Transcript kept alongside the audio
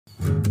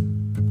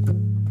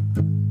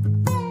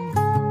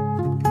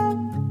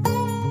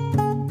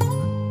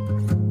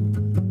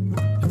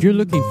If you're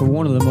looking for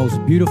one of the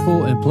most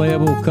beautiful and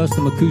playable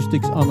custom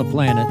acoustics on the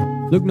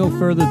planet, look no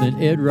further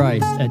than Ed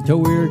Rice at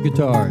Tower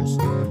Guitars.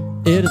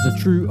 Ed is a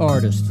true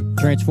artist,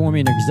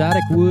 transforming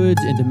exotic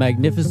woods into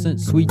magnificent,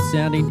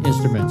 sweet-sounding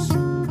instruments.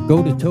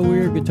 Go to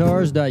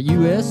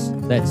toirguitars.us,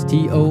 that's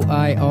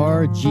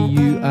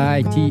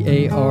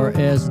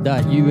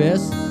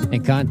TOIRGUITARS.us,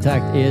 and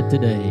contact Ed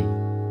today.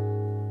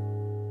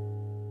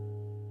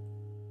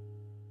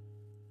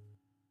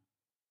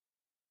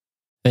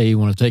 Hey, I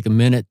want to take a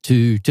minute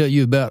to tell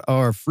you about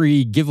our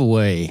free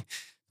giveaway.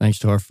 Thanks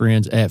to our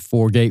friends at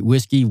 4Gate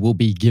Whiskey, we'll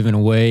be giving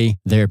away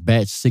their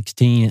Batch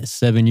 16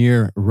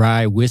 7-year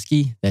rye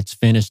whiskey that's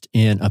finished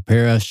in a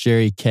Para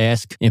sherry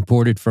cask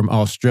imported from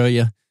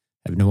Australia.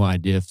 I have no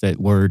idea if that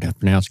word I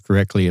pronounced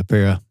correctly,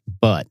 Apera,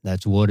 but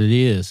that's what it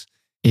is.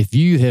 If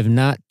you have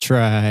not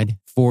tried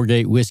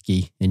 4Gate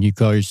Whiskey and you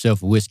call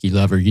yourself a whiskey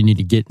lover, you need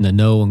to get in the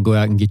know and go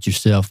out and get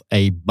yourself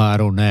a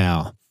bottle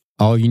now.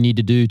 All you need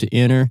to do to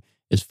enter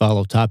is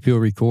follow Top Hill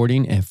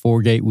Recording and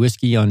 4Gate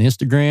Whiskey on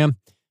Instagram,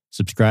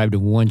 subscribe to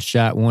One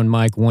Shot, One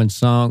Mic, One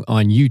Song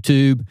on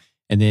YouTube,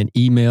 and then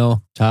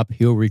email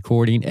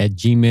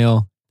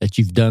tophillrecording@gmail.com that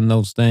you've done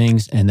those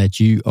things and that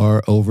you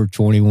are over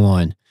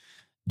 21.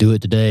 Do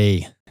it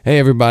today. Hey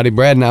everybody,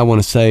 Brad and I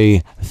want to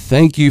say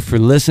thank you for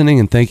listening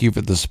and thank you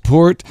for the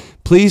support.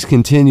 Please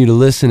continue to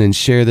listen and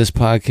share this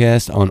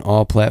podcast on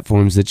all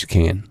platforms that you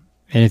can.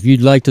 And if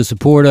you'd like to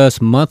support us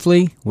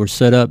monthly, we're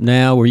set up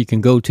now where you can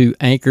go to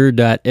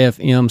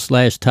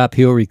anchor.fm/Top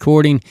Hill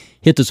Recording,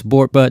 hit the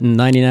support button,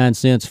 99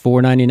 cents,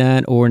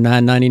 $4.99, or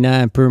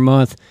 $9.99 per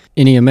month.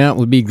 Any amount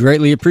would be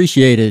greatly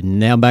appreciated.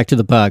 Now back to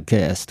the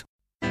podcast.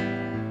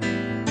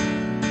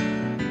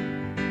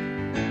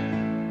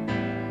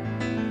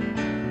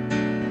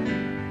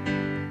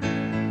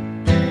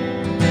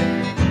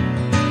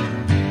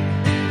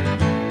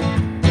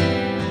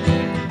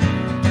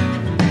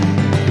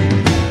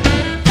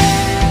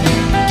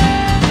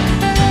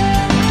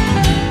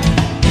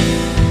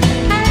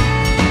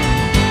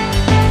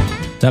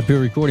 Top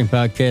Hill Recording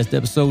Podcast,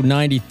 episode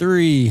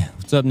 93.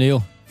 What's up,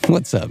 Neil?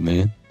 What's up,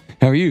 man?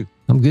 How are you?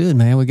 I'm good,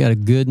 man. We got a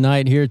good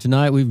night here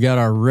tonight. We've got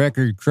our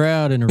record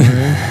crowd in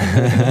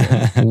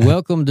the room.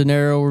 Welcome,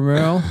 Dinero,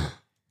 Romero.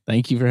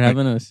 Thank you for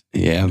having us.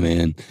 Yeah,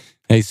 man.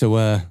 Hey, so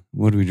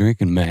what are we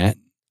drinking, Matt?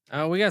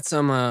 We got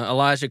some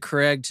Elijah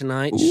Craig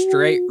tonight,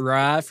 straight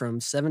rye from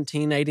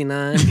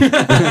 1789.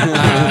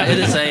 It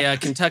is a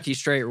Kentucky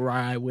straight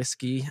rye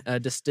whiskey,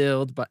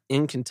 distilled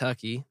in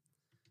Kentucky.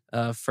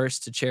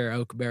 First to chair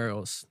oak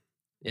barrels.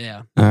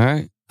 Yeah. All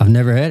right. I've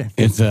never had it.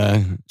 It's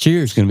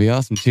cheers. It's gonna be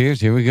awesome. Cheers.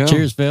 Here we go.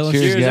 Cheers, fellas.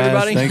 Cheers, guys.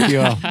 Everybody. Thank you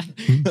all.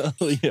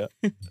 Oh, yeah.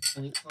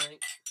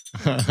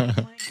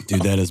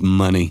 Dude, that is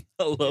money.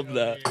 I love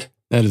that.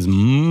 That is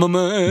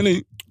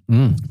money.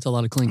 It's a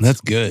lot of clinks.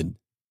 That's good.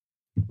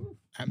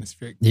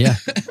 Atmospheric. Yeah.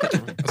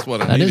 That's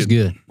what I That needed. is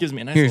good. Gives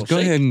me a nice Here, little go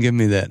shake. ahead and give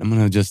me that. I'm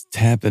gonna just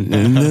tap it a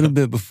little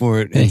bit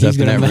before it And ends he's up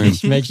in going that room.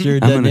 to make sure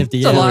it I'm doesn't gonna- empty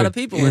It's a out. lot of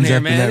people in Ends here,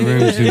 up in man. that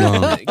room too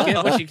long.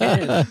 Get what you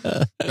can.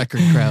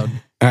 Record crowd.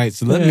 All right,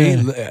 so let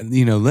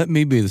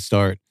me be the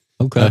start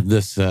Okay. of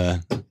this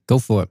Go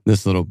for it.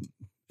 this little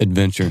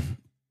adventure.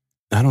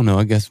 I don't know.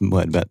 I guess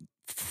about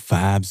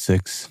 5,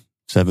 6,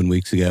 7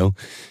 weeks ago,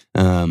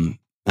 I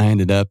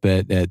ended up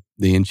at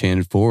the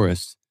Enchanted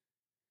Forest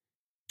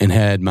and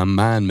had my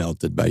mind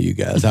melted by you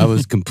guys. I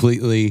was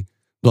completely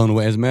blown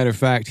away. As a matter of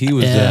fact, he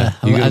was. Yeah.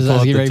 You I gonna was pull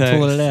up getting the ready to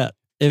pull text? it out.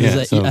 It Yeah,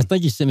 was. so- I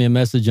think you sent me a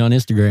message on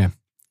Instagram.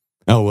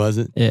 Oh, was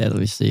it? Yeah, let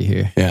me see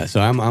here. Yeah. So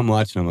I'm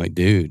watching. I'm like,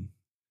 dude,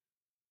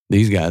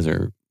 these guys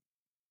are.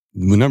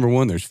 Well, number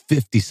one, there's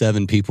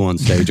 57 people on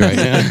stage right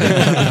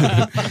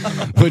now,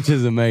 which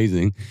is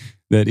amazing.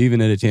 That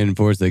even at Enchanted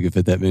Forest, they could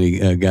fit that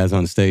many guys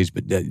on stage.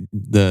 But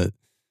the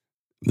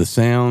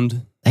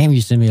sound. Damn,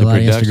 you sent me a The lot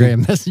of production.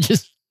 Instagram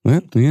messages.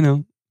 Well, you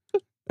know.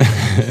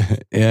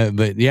 Yeah,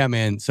 but yeah,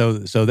 man. So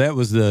that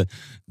was the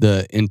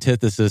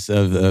antithesis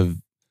of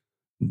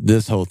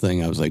this whole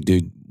thing. I was like,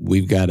 dude,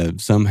 we've got to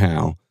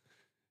somehow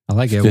I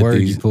like that Fit word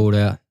these- you pulled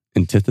out.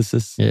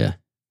 antithesis. Yeah.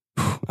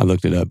 I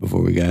looked it up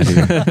before we got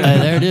here. Hey,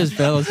 there it is,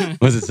 fellas. What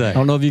does it say? I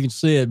don't know if you can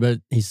see it, but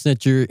he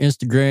sent your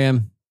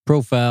Instagram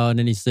profile, and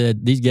then he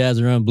said, "These guys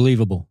are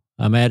unbelievable.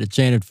 I'm at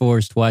Enchanted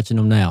Forest watching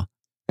them now."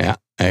 Yeah,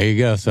 there you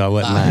go. So I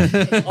wasn't lying.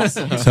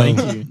 Awesome. So- Thank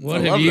you. What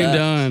I have love you that.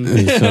 done? So,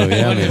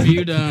 yeah, What man. have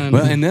you done?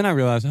 Well, and then I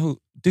realized, oh,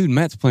 dude,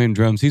 Matt's playing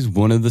drums. He's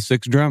one of the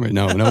 6 drummers.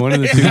 No, one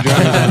of the 2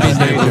 drummers on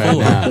stage right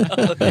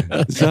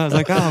now. So I was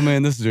like, oh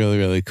man, this is really,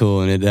 really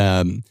cool.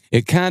 And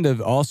it kind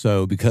of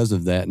also, because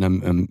of that,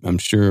 and I'm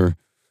sure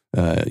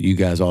you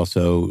guys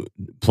also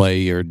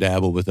play or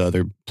dabble with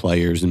other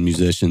players and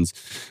musicians.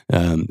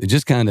 It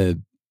just kind of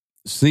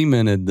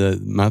cemented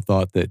my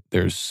thought that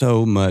there's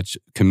so much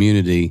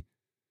community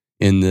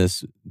in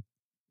this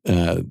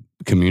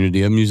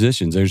community of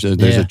musicians. There's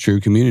a true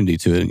community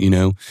to it, you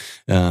know,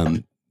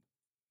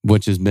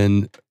 which has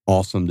been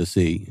awesome to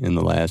see in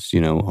the last,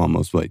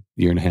 almost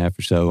year and a half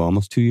or so,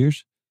 almost 2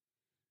 years.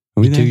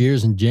 Are we 2 there?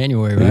 years in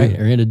January, right?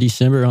 Or end of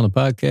December on the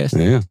podcast.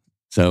 Yeah.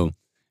 So,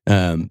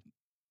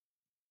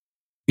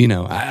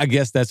 I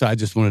guess that's what I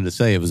just wanted to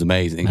say. It was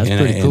amazing. That's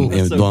pretty cool. It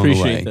was So blown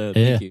appreciate away. that.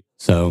 Yeah. Thank you.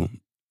 So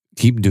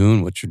keep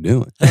doing what you're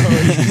doing.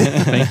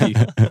 Thank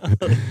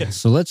you.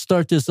 So let's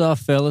start this off,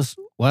 fellas.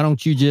 Why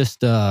don't you just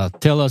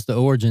tell us the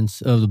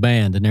origins of the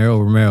band, Dinero,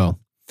 Romero?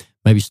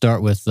 Maybe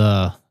start with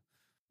the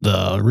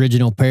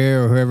original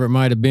pair or whoever it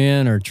might have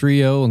been, or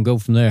trio, and go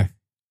from there.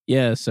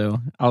 Yeah, so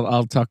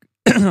I'll talk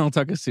I'll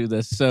talk us through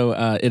this. So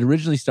it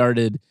originally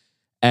started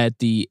at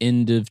the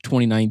end of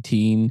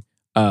 2019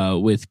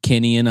 with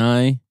Kenny and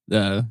I.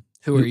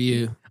 Who are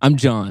you? I'm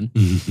John.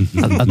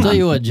 I'll tell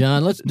you what,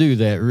 John, let's do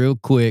that real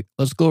quick.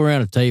 Let's go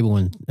around the table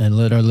and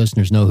let our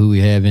listeners know who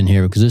we have in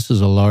here, because this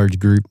is a large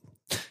group.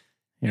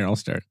 Here, I'll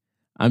start.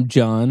 I'm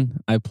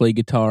John. I play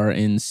guitar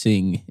and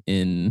sing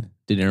in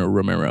Dinero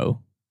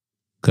Romero.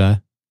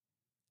 Okay.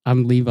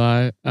 I'm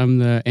Levi. I'm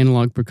the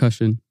analog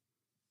percussion.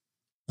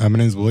 My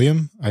name's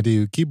William. I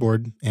do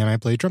keyboard and I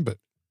play trumpet.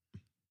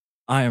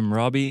 I am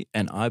Robbie,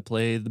 and I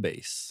play the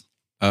bass.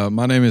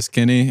 My name is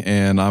Kenny,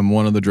 and I'm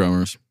one of the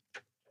drummers.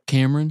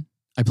 Cameron.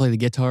 I play the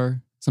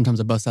guitar. Sometimes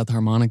I bust out the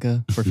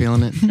harmonica if we're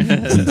feeling it.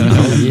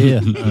 Oh, yeah.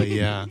 Oh,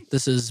 yeah.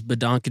 This is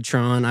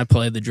Badonkatron. I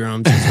play the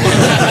drums as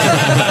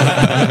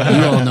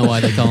well. You all know why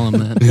they call him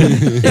that.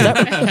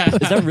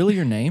 Is that really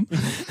your name?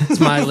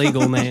 It's my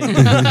legal name.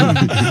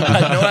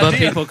 But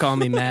people call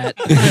me Matt.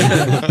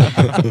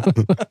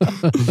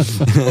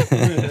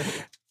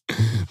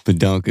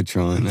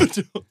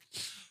 Badonkatron.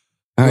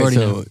 All right,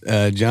 so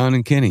John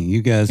and Kenny,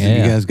 you guys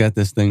got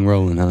this thing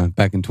rolling, huh?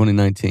 Back in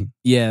 2019.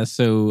 Yeah,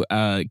 so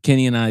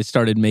Kenny and I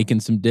started making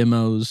some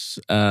demos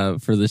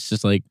for this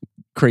just like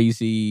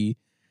crazy,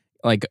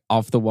 like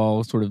off the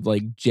wall, sort of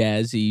like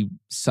jazzy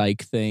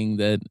psych thing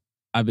that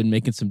I've been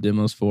making some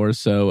demos for.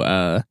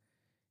 So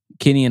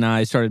Kenny and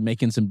I started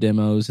making some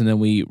demos, and then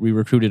we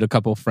recruited a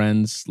couple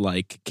friends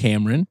like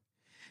Cameron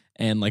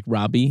and like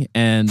Robbie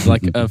and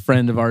like a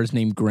friend of ours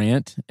named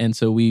Grant. And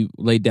so we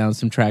laid down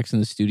some tracks in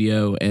the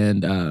studio,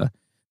 and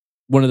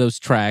one of those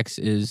tracks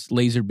is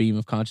Laser Beam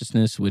of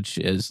Consciousness, which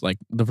is like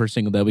the first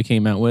single that we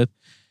came out with.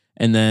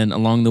 And then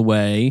along the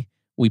way,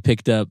 we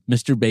picked up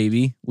Mr.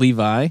 Baby,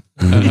 Levi.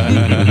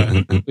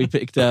 We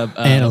picked up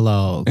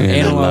Analog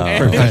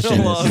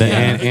percussionist. The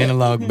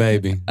analog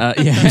baby.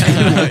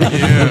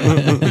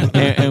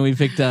 And we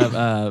picked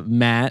up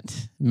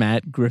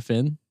Matt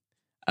Griffin,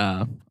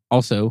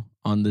 also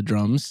on the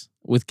drums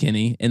with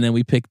Kenny. And then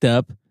we picked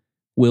up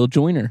Will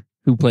Joyner,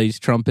 who plays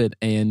trumpet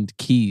and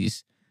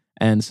keys.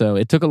 And so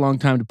it took a long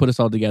time to put us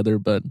all together,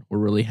 but we're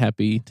really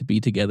happy to be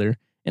together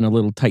in a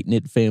little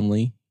tight-knit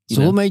family.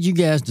 So what made you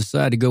guys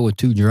decide to go with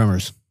two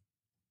drummers?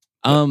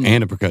 And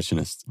a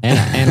percussionist. And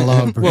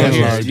analog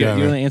percussionist. Do you want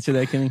to answer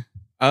that, Kenny?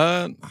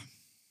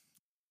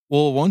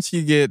 Well, once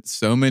you get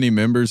so many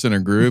members in a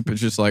group, it's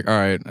just like, all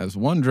right, as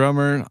one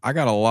drummer, I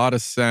got a lot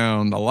of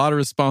sound, a lot of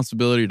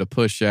responsibility to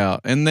push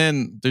out. And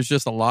then there's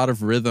just a lot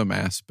of rhythm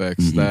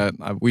aspects that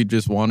we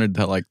just wanted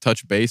to like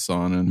touch base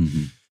on.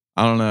 And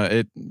I don't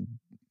know,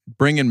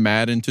 bringing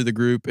Matt into the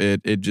group,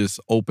 it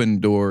just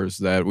opened doors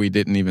that we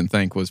didn't even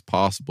think was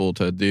possible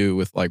to do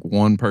with like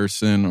one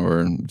person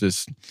or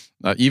just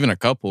even a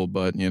couple.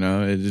 But,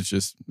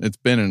 it's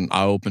been an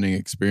eye-opening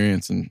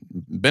experience and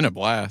been a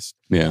blast.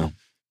 Yeah.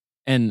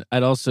 And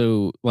I'd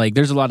also like,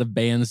 there's a lot of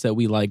bands that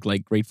we like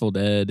Grateful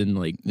Dead and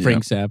like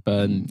Frank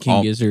Zappa and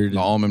King Gizzard. The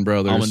Allman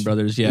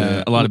Brothers.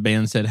 Yeah. A lot of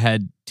bands that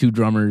had two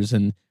drummers.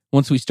 And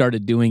once we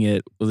started doing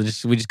it, we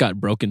just got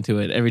broken to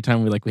it. Every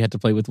time we had to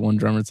play with one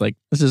drummer, it's like,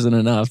 this isn't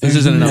enough. This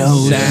isn't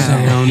enough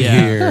sound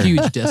here.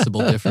 Huge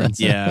decibel difference.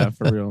 Yeah,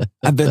 for real.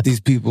 I bet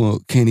these people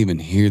can't even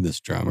hear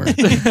this drummer.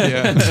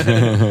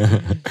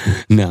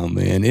 No,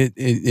 man. It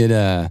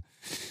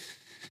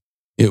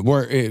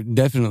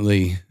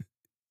definitely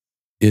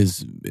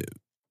is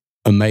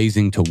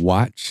amazing to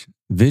watch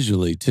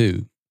visually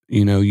too.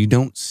 You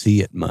don't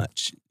see it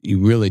much.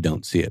 You really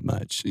don't see it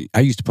much.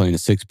 I used to play in a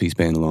 6-piece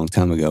band a long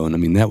time ago, and I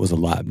mean that was a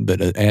lot.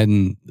 But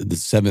adding the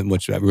 7,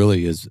 which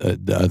really is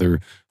the other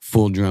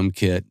full drum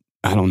kit,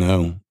 I don't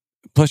know.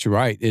 Plus, you're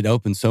right; it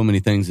opens so many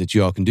things that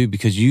you all can do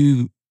because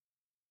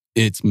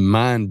it's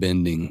mind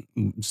bending.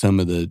 Some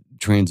of the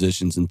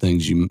transitions and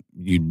things you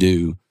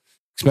do,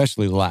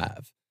 especially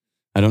live.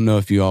 I don't know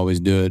if you always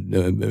do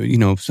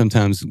it.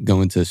 Sometimes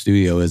going to a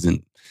studio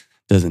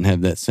doesn't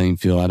have that same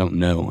feel. I don't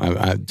know.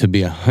 I to be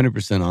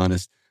 100%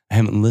 honest, I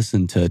haven't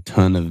listened to a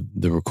ton of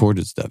the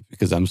recorded stuff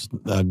because I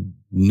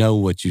know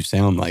what you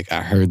sound like.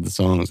 I heard the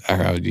songs.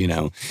 I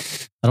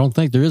don't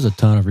think there is a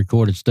ton of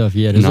recorded stuff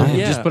yet, is No. there?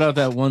 We just put out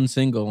that one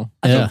single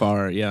Yeah. so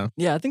far. Yeah.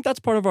 Yeah, I think that's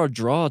part of our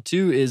draw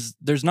too, is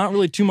there's not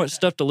really too much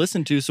stuff to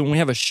listen to. So when we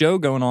have a show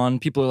going on,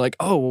 people are like,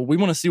 oh, well, we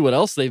want to see what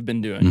else they've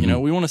been doing.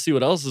 We want to see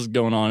what else is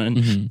going on.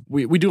 And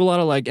we do a lot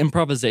of like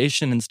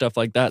improvisation and stuff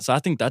like that. So I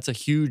think that's a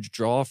huge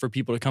draw for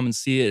people to come and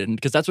see it. And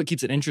because that's what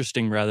keeps it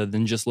interesting rather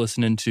than just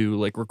listening to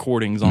like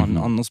recordings on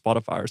the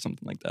Spotify or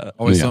something like that.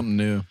 Always Yeah. something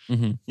new.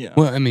 Yeah.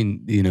 Well, I mean,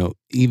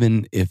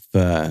 even if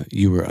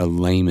you were a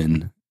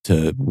layman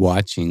to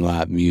watching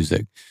live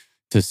music,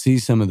 to see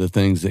some of the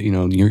things that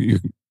you're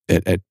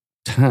at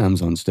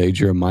times on stage,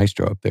 you're a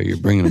maestro up there. You're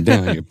bringing them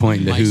down. You're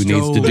pointing to who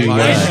needs to do what.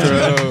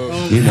 Maestro.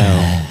 You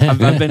know,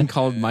 I've been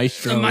called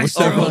maestro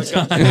several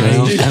times.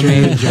 I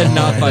mean,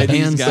 not by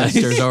these guys.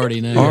 Ancestors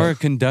already know. or a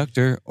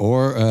conductor,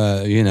 or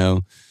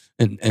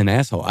an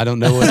asshole. I don't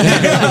know what.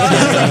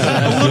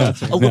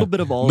 A little bit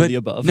of all of the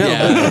above. No,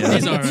 Yeah.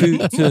 He's all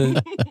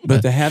right.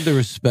 but to have the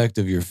respect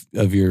of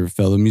your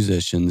fellow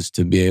musicians,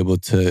 to be able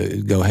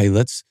to go, hey,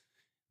 let's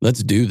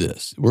do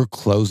this. We're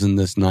closing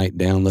this night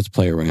down. Let's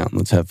play around.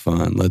 Let's have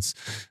fun.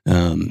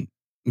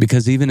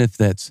 Because even if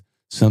that's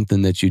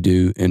something that you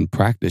do in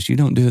practice, you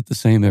don't do it the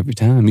same every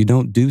time. You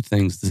don't do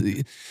things.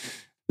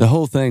 The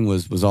whole thing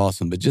was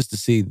awesome, but just to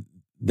see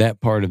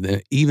that part of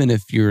it, even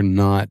if you're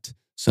not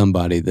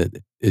somebody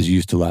that is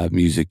used to live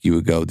music, you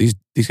would go, these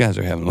guys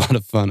are having a lot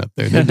of fun up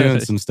there. They're doing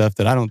some stuff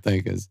that I don't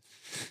think is,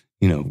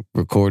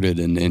 recorded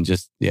and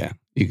just, yeah,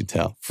 you can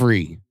tell.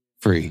 Free.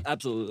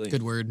 Absolutely.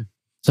 Good word.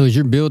 So as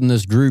you're building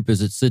this group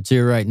as it sits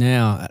here right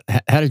now,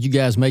 how did you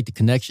guys make the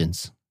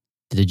connections?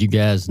 Did you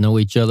guys know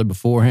each other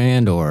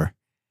beforehand, or?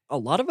 A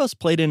lot of us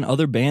played in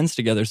other bands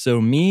together. So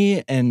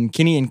me and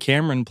Kenny and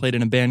Cameron played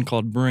in a band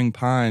called Brewing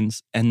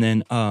Pines. And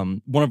then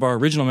one of our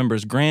original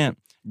members, Grant,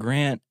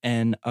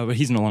 and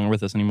he's no longer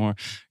with us anymore.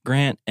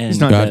 Grant and He's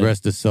not God dead.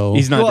 rest his soul.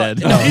 He's not dead.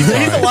 No,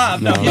 he's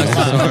alive. No, No, he's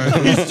alive.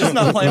 sorry. He's just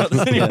not playing with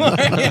us anymore.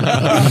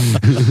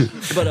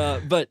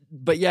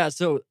 But yeah.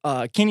 So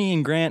Kenny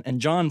and Grant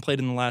and John played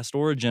in the last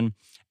Origin,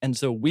 and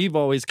so we've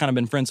always kind of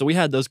been friends. So we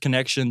had those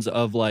connections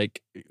of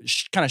like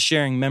kind of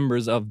sharing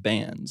members of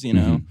bands.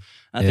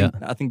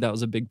 I think that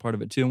was a big part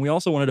of it too. And we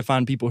also wanted to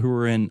find people who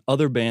were in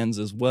other bands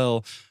as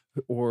well,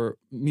 or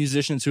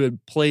musicians who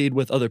had played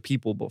with other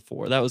people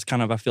before. That was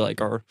kind of, I feel like,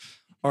 our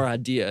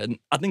idea. And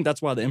I think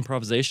that's why the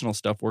improvisational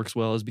stuff works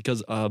well, is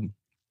because a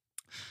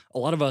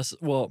lot of us,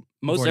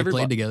 most everybody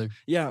played together.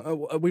 Yeah,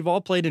 we've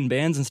all played in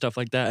bands and stuff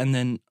like that. And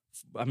then,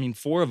 I mean,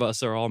 4 of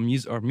us are all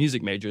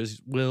music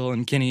majors. Will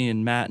and Kenny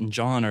and Matt and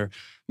John are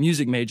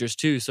music majors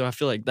too. So I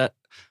feel like that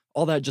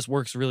all that just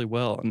works really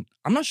well. And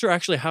I'm not sure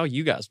actually how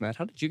you guys met.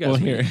 How did you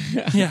guys meet?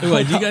 Yeah.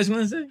 What do you guys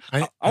want to say?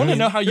 I want to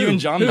know how you and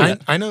John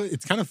met. I know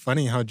it's kind of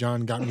funny how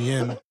John got me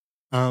in.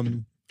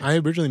 I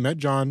originally met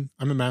John.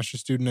 I'm a master's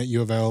student at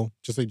U of L,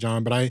 just like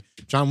John. But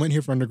John went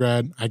here for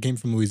undergrad. I came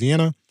from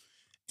Louisiana,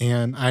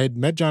 and I had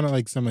met John at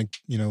like some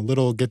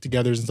little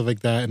get-togethers and stuff like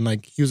that. And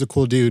like he was a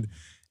cool dude.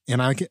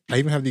 And I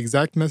even have the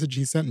exact message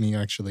he sent me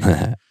actually.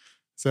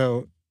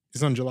 So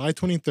it's on July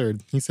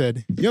 23rd. He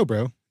said, "Yo,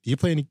 bro, do you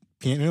play any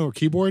piano or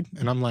keyboard?"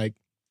 And I'm like,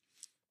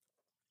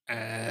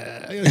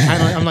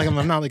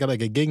 I'm not like at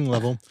like a gigging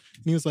level. And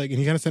he was like, and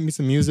he kind of sent me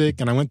some music,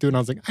 and I went through it, and I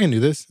was like, I can do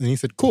this. And he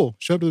said, cool,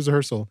 show up to this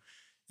rehearsal.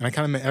 And I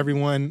kind of met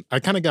everyone. I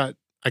kind of got,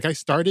 like, I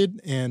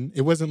started, and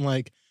it wasn't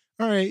like,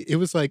 all right, it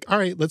was like, all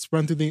right, let's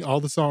run through all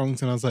the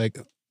songs. And I was like,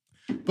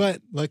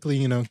 but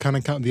luckily, kind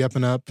of caught the up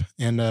and up.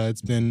 And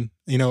it's been,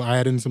 I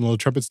added in some little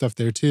trumpet stuff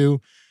there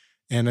too.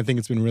 And I think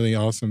it's been really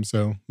awesome.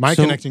 So my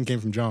connection came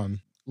from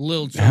John.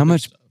 How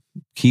much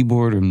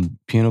keyboard and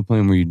piano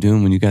playing were you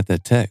doing when you got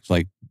that text?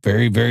 Like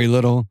very, very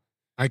little?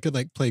 I could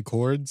like play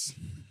chords.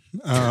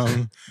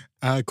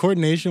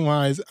 Coordination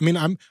wise, I mean,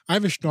 I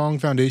have a strong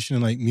foundation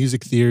in like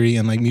music theory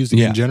and like music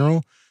in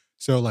general.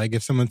 So like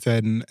if someone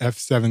said an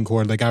F7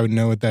 chord, like I would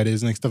know what that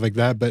is and like stuff like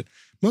that. But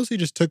mostly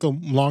just took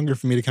longer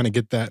for me to kind of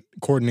get that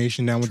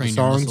coordination down with the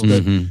songs.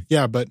 But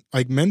yeah, but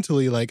like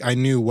mentally, like I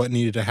knew what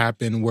needed to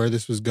happen, where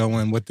this was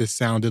going, what this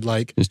sounded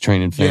like. Just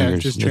training fingers. Yeah,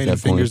 just training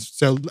fingers.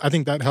 So I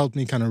think that helped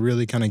me kind of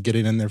really kind of get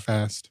it in there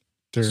fast.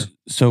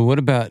 So what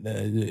about,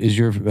 is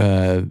your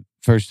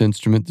first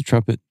instrument the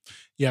trumpet?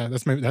 Yeah,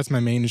 that's my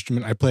main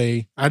instrument. I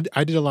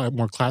did a lot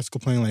more classical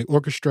playing, like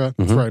orchestra.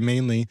 That's where I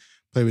mainly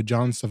play with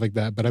John, stuff like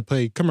that. But I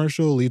play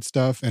commercial lead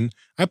stuff, and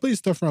I play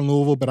stuff around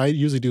Louisville, but I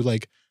usually do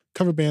like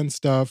cover band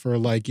stuff, or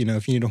like,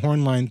 if you need a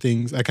horn line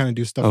things, I kind of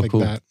do stuff like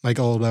that. Like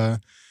old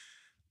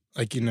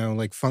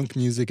like funk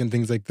music and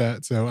things like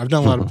that. So I've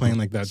done a lot of playing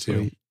like that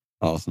too.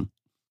 Awesome.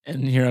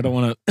 And here, I don't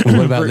want to.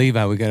 What about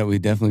Levi? We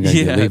definitely got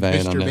to get Levi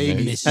in on that.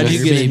 Baby. How'd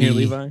you get in here,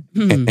 Levi?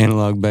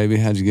 Analog baby.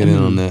 How'd you get in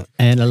on that?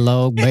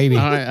 Analog baby.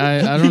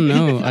 I don't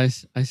know. I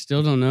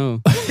still don't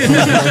know.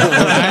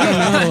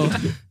 I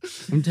don't know.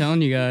 I'm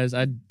telling you guys,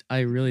 I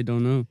really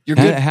don't know.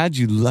 How'd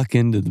you luck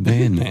into the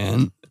band,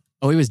 man?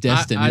 Oh, he was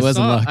destined. He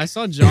wasn't luck. I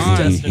saw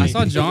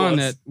John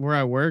at where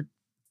I work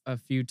a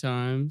few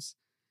times,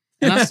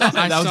 and I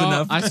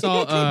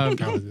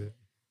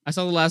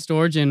saw the last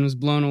Origin, was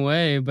blown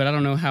away, but I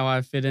don't know how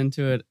I fit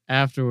into it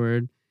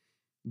afterward.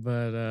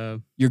 But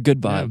you're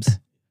good vibes.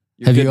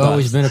 Yeah. Have you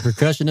always been a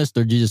percussionist,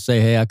 or did you just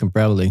say, "Hey, I can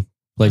probably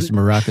play some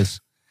maracas"?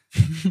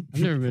 I've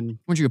never been.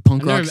 Weren't you a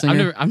punk rock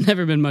singer? I've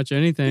never been much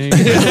anything.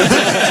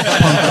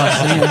 Punk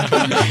rock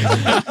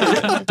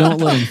singer. Don't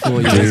let him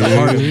fool you. It's a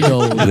heart of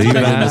gold.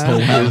 Levi This whole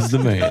house. is the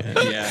man.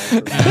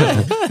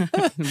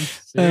 I'm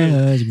serious.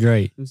 That's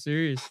great. I'm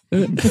serious.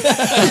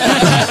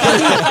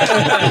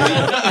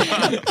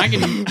 I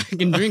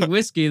can drink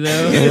whiskey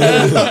though.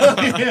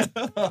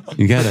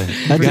 You gotta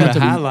got to be-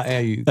 highlight. Yeah,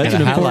 you that's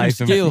got an a high important life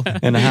skill.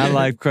 and a high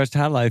life crushed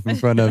high life in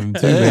front of him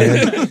too,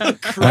 man. All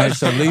right,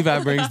 so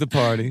Levi brings the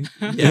party.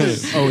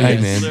 Yes. Oh, hey,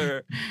 man.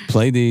 Sir.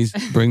 Play these,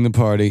 bring the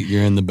party.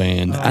 You're in the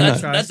band. I know. I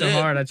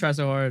try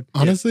so hard.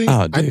 Honestly,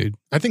 Oh, dude.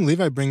 I think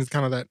Levi brings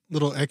kind of that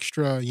little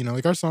extra,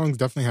 like our songs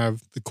definitely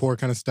have the core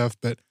kind of stuff,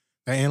 but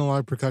the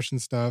analog percussion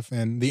stuff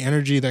and the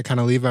energy that kind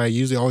of Levi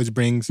usually always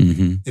brings,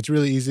 Mm-hmm. it's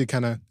really easy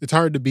it's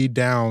hard to be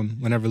down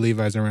whenever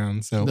Levi's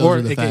around. So, Those or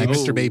are the AKA facts.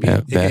 Mr. Baby,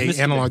 Yeah, AKA that-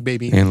 Analog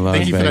Baby. Analog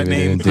Thank you for that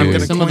Baby, name. dude. I'm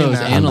gonna Some coin of those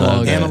that.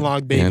 analog-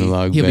 Analog Baby.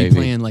 Analog He'll baby. be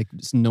playing like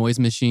noise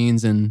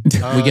machines, and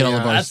we get all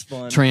of our That's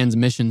fun.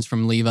 transmissions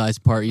from Levi's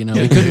part. We couldn't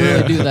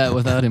really do that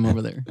without him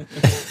over there.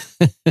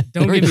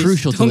 Don't Very get me,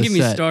 crucial to don't the get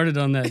me set. started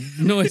on that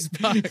noise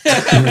box.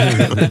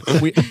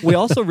 we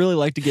also really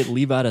like to get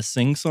Levi to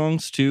sing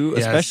songs too,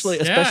 Yes.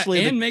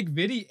 especially and make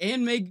video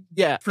and make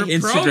yeah. Instagram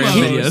promos.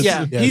 videos.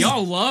 Yeah, Yes.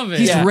 Y'all love it.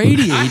 He's Yeah.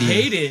 radiating. I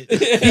hate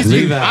it.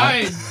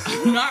 Levi.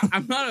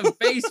 I'm not a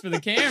face for the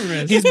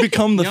cameras. He's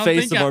become the Y'all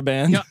face think of our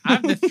band. I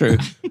have to, True.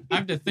 I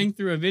have to think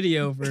through a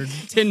video for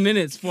 10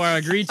 minutes before I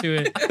agree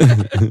to it.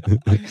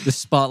 The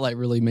spotlight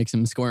really makes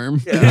him squirm.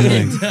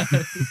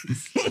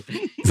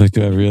 It's like,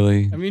 do I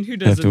really I mean, who have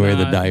doesn't to wear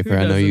the not? diaper? Who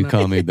I know you doesn't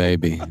call me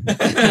baby.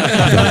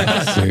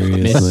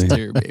 Seriously.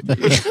 Mr. Baby.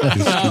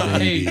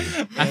 Hey,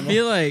 I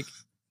feel like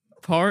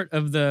part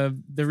of the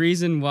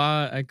reason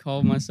why I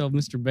call myself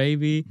Mr.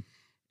 Baby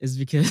is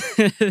because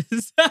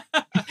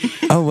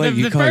Oh, wait,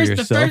 you the call first-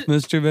 yourself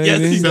Mr. Baby?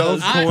 Yes, he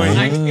does.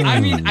 I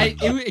mean,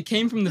 it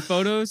came from the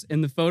photos,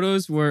 and the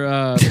photos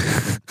were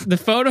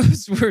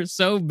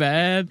so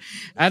bad.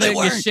 I had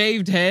a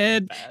shaved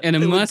head and a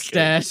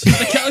mustache.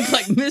 Like, I looked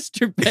like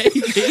Mr.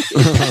 Baby. He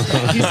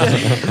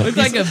said, looked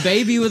like a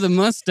baby with a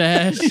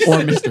mustache. Or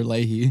Mr.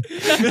 Leahy.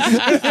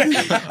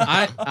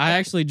 I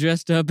actually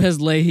dressed up as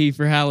Leahy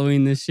for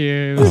Halloween this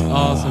year. It was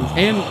awesome,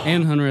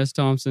 and Hunter S.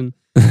 Thompson.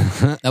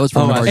 That was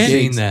from Oh, one of our I've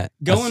seen gigs. that.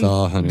 I Going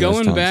saw Hunter S.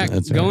 Thompson.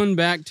 That's right. going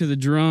back to the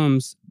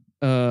drums,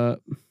 made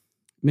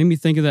me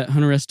think of that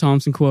Hunter S.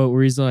 Thompson quote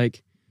where he's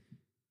like,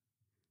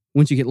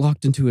 "Once you get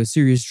locked into a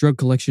serious drug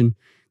collection,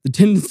 the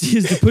tendency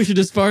is to push it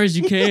as far as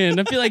you can."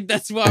 I feel like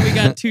that's why we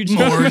got two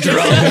drummers. More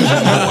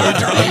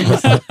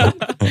drums.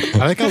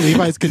 I like how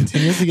Levi's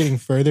continuously getting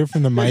further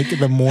from the mic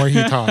the more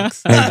he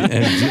talks.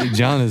 And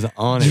John is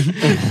on it.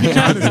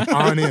 John is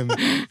on him.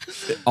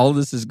 All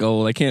this is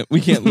gold. We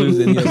can't lose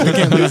any of it. We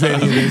can't lose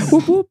any of this.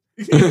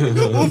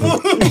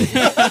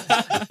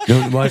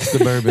 Don't watch the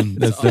bourbon.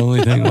 That's the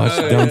only thing.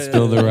 Don't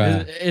spill the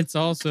rye. It's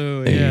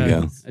also There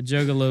you go. a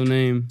juggalo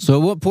name.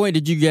 So at what point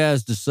did you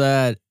guys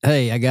decide,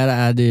 hey, I got an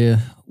idea.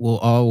 We'll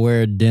all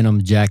wear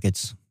denim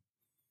jackets?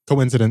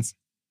 Coincidence.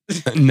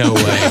 No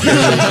way.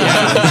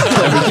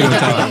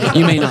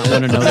 You may not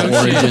want to know the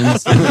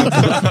origins.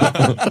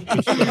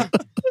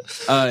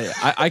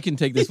 I can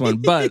take this one,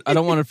 but I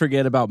don't want to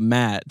forget about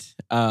Matt.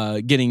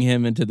 Getting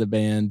him into the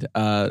band.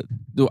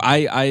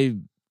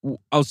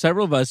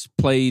 Several of us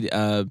played.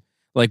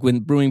 Like when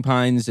Brewing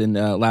Pines and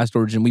Last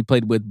Origin, we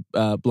played with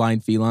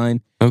Blind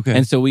Feline. Okay.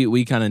 And so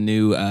we kind of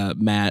knew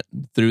Matt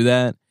through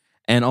that.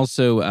 And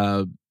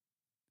also,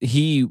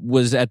 he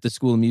was at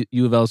the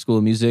U of L School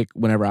of Music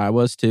whenever I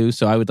was too.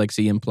 So I would like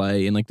see him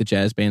play in like the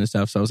jazz band and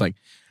stuff. So I was like,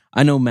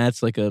 I know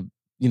Matt's like a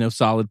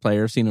solid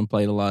player. I've seen him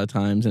play it a lot of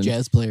times. And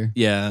Jazz player.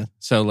 yeah,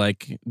 so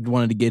like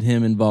wanted to get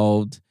him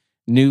involved.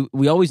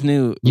 We always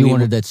knew You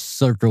wanted that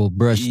circle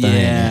brush thing.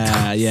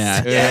 Yeah.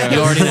 You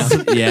already know.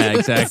 Yeah,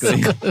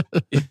 exactly.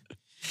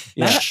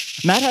 Yeah.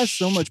 Matt has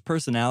so much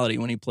personality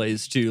when he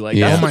plays too. Like,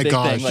 Yeah. that's Oh the my big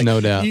gosh, thing. Like, no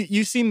doubt.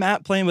 You see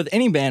Matt playing with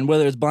any band,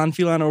 whether it's Blonde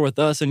Feline or with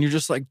us, and you're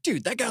just like,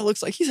 dude, that guy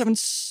looks like he's having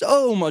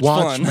so much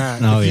Watch fun.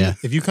 Matt. Oh,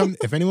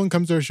 If anyone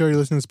comes to our show, you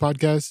listen to this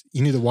podcast,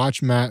 you need to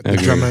watch Matt, the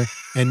Agreed. drummer,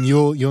 and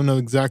you'll know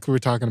exactly what we're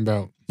talking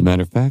about. As a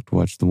matter of fact,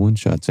 watch the one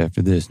shots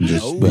after this and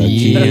just Oh,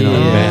 key in on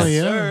yeah. Matt.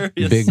 Yeah. Sir.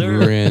 Yes, Big sir.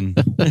 grin.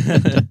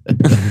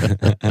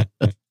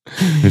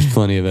 There's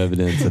plenty of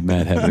evidence of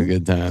Matt having a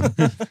good time.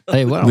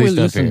 Hey, why At don't we least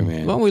up listen? here,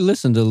 man. Why don't we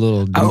listen to a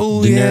little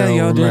Oh Dinero yeah,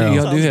 y'all do. Romero?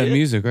 Y'all do Sounds have good.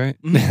 music, right?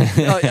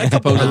 Oh, yeah, a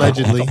couple-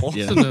 Allegedly.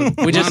 Yeah.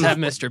 We just have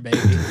Mr. Baby.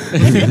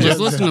 Let's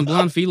listen to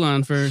Blonde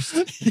Feline first.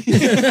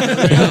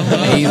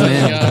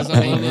 Amen. Guys,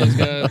 I love those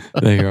guys.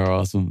 They are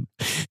awesome.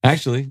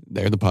 Actually,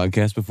 they're the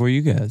podcast before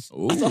you guys.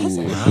 That's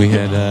awesome. We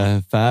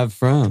had 5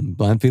 from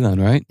Blind Feline,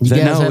 right? You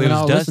guys no, it haven't was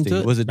all listened Dusty. to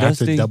it? Was it That's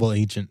Dusty? a double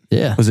agent.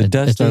 Yeah. Was it It's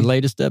our Dusty?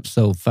 latest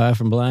episode, 5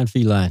 from Blind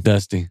Feline.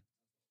 Dusty.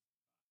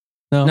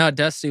 No,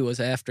 Dusty was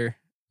after.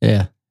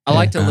 Yeah. I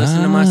like to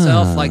listen to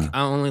myself. Ah. Like,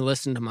 I only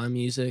listen to my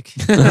music.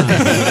 All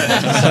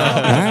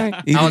right,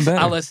 even better.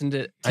 I listened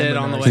to it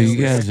on the So way. you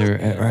guys are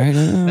right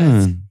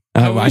on.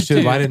 I Why would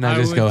too. Why didn't I I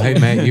just would go? Hey, too.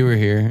 Matt, you were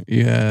here.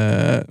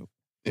 Yeah.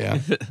 Yeah.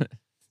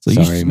 So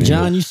Sorry, man.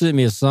 John, you sent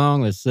me a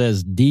song that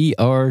says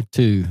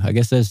DR2. I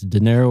guess that's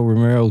Dinero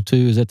Romero 2.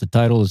 Is that the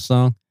title of the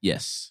song?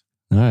 Yes.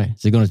 All right.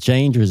 Is it going to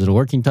change, or is it a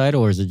working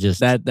title, or is it just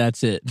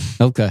That's it.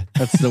 Okay.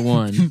 That's the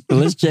one. Well,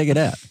 let's check it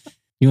out.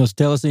 You want to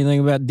tell us anything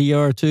about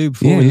DR2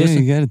 before we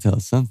listen? You got to tell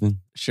us something.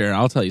 Sure,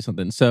 I'll tell you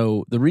something.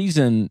 So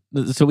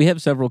we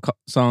have several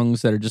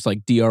songs that are just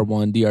like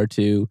DR1,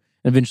 DR2, and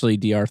eventually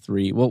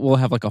DR3. We'll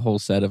have like a whole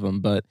set of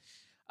them, but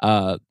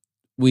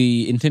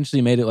we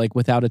intentionally made it like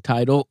without a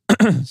title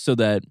so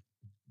that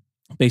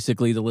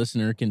basically the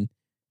listener can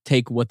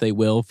take what they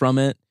will from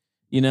it,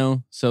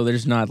 So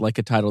there's not like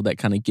a title that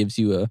kind of gives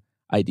you a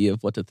idea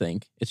of what to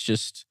think. It's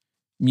just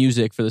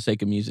music for the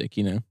sake of music,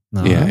 Yeah,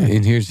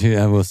 and here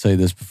I will say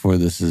this before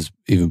this is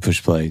even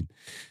push played.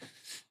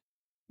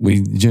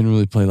 We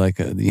generally play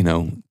like a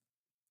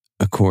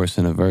chorus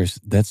and a verse.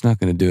 That's not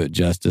going to do it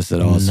justice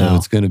at all. No. So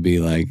it's going to be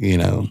like,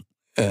 yeah,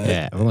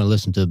 we're going to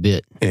listen to a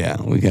bit. Yeah,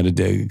 we got to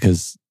do,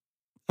 because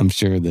I'm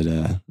sure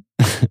that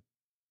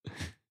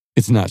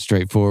it's not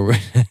straightforward.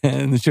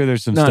 I'm sure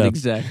there's some not stuff.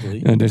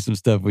 Exactly. There's some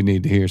stuff we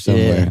need to hear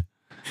somewhere. Yeah.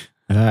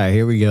 All right,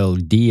 here we go.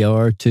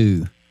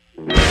 DR2.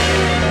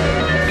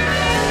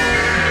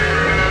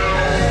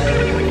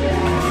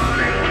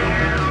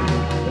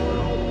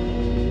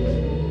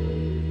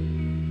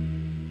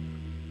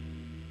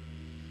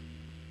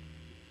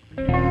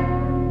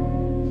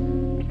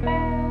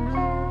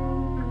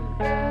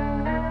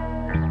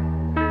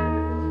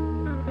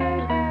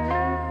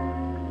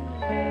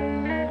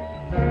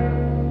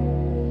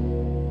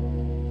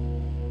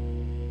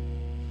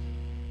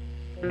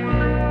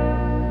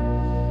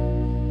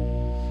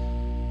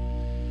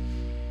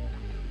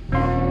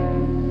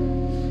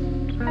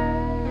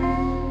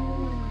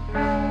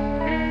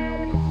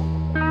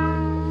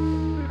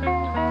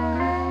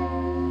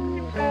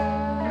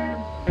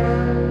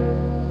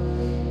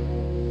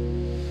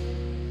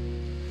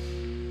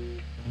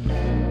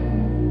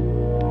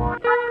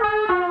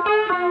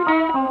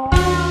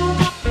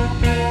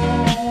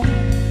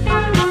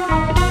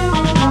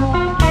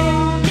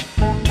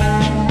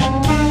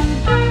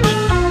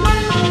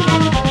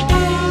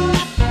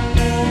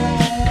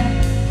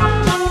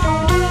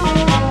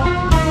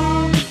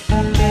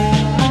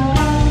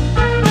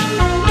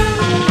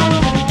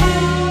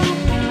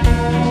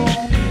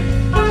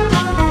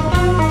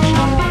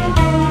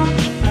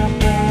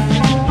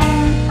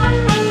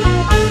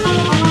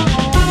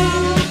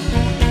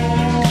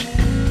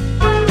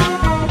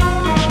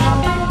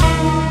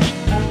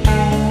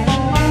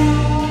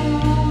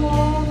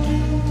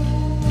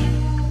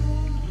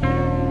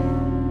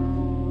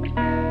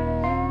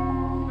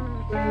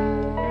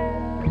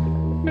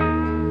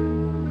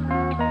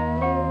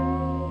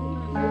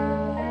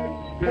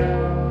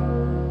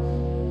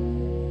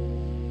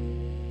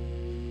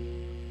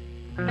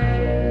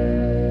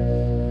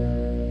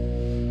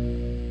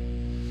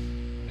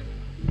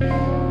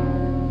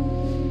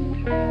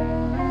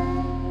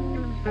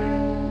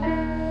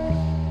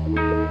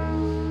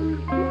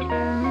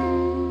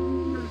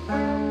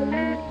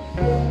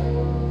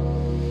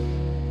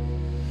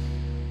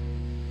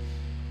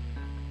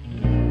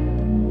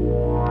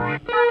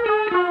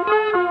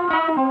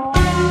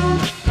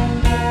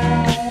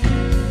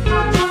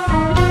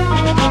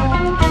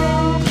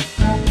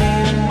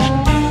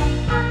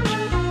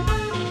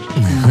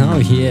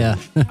 Yeah.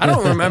 I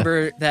don't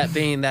remember that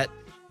being that,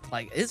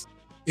 like, I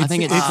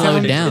think it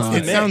slowed down.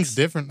 It sounds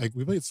different. Like,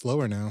 we play it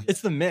slower now. It's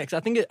the mix. I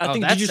think. that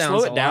Did you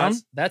slow it down?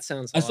 That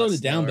sounds. I slowed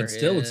it down, slower, but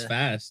still, yeah. it's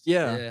fast.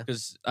 Yeah.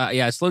 Because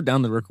I slowed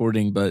down the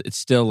recording, but it's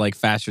still like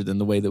faster than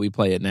the way that we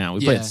play it now.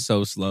 We play Yeah. it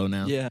so slow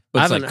now. Yeah. But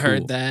I it's, haven't like, heard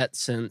cool. that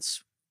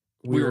since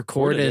we We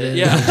recorded recorded it. it.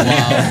 Yeah.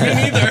 Wow.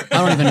 Me neither. I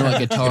don't even know what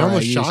guitar It I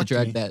almost use to shocked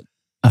track me. that.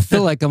 I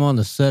feel like I'm on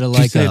the set of Did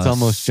you like say a it's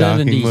almost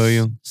shocking, 70s,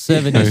 William?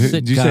 70s sitcom.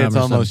 Did you say it's or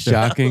almost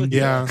something. shocking?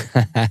 Yeah.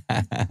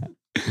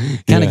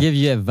 Kind of gives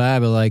you that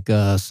vibe of like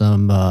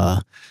some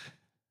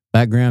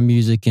background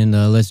music in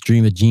Let's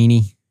Dream of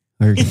Jeannie.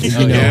 Or,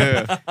 you know.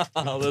 Yeah.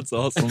 Oh, that's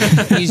awesome.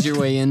 Ease your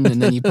way in,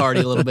 and then you party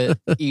a little bit.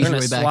 Ease We're your gonna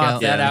way back swap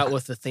out. that out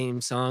with the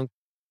theme song.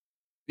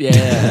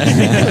 Yeah.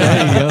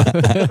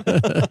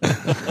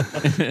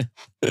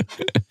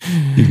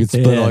 You could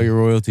split Yeah. all your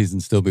royalties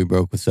and still be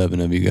broke with 7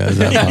 of you guys.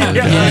 I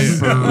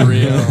apologize. Yeah, for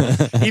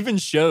real. Even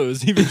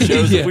shows.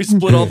 If we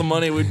split all the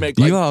money, we'd make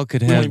like You all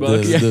could have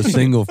 $20. the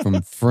single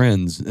from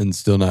Friends and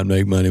still not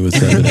make money with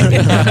 7 of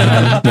you.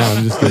 No,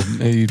 I'm just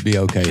kidding. You'd be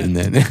okay in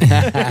then.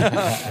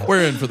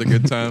 We're in for the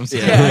good times.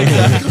 Yeah,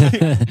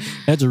 exactly.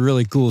 That's a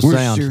really cool We're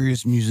sound.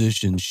 serious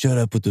musicians. Shut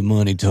up with the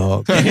money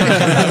talk. About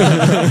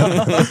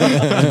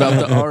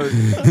the art.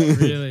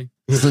 Really?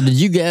 So did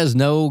you guys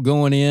know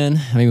going in?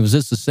 I mean, was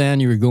this the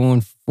sound you were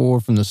going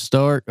for from the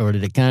start, or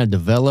did it kind of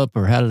develop,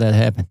 or how did that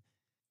happen?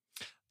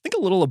 I think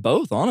a little of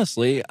both,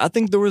 honestly. I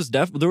think there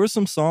were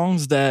some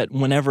songs that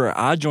whenever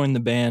I joined the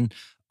band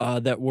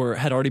that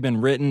had already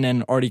been written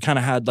and already kind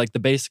of had like the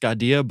basic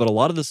idea, but a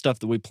lot of the stuff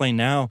that we play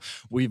now,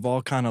 we've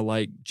all kind of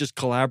like just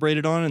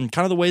collaborated on. And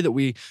kind of the way that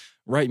we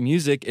write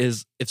music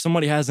is if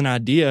somebody has an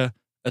idea,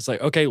 It's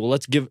like, okay, well,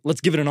 let's give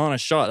it an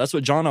honest shot. That's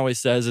what John always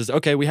says is,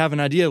 okay, we have an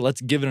idea.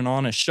 Let's give it an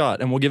honest shot.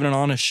 And we'll give it an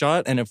honest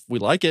shot. And if we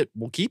like it,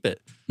 we'll keep it.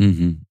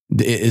 Mm-hmm.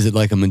 Is it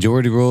like a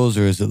majority rules,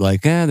 or is it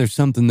like, there's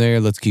something there,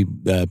 let's keep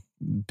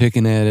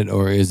picking at it?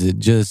 Or is it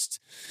just,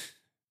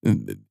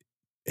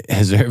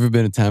 has there ever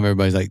been a time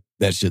everybody's like,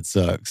 that shit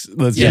sucks?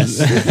 Yes,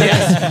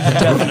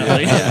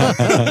 definitely.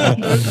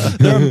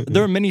 Yeah.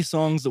 There are many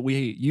songs that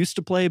we used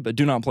to play but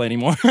do not play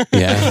anymore.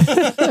 Yeah.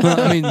 Well,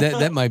 I mean,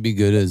 that might be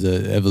good as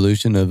an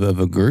evolution of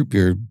a group.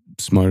 You're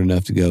smart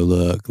enough to go,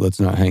 look, let's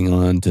not hang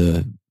on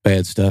to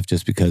bad stuff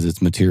just because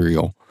it's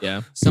material.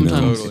 Yeah.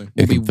 Sometimes Totally.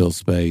 It can fill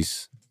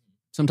space.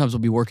 sometimes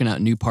we'll be working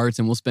out new parts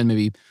and we'll spend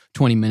maybe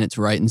 20 minutes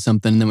writing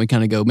something. And then we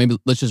kind of go, maybe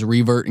let's just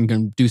revert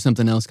and do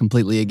something else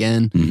completely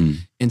again. Mm-hmm.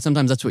 And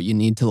sometimes that's what you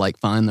need to like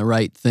find the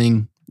right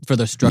thing for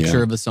the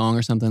structure of a song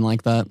or something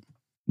like that.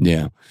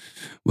 Yeah.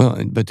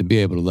 Well, but to be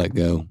able to let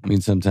go, I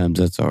mean, sometimes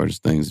that's the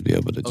hardest thing is to be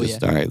able to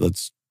just, all right,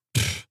 let's.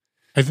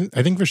 I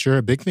think for sure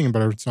a big thing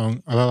about our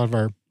song, a lot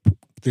of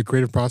the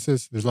creative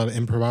process, there's a lot of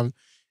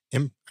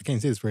I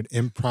can't say this word,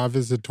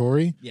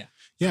 improvisatory. Yeah.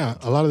 Yeah.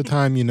 A lot of the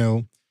time,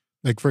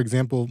 like for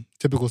example,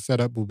 typical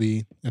setup will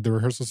be at the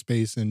rehearsal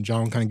space and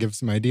John will kind of give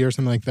some idea or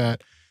something like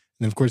that.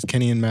 And then of course,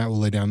 Kenny and Matt will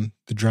lay down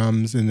the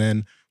drums and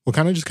then we'll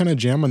kind of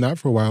jam on that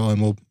for a while.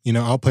 And we'll,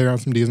 I'll play around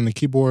some ideas on the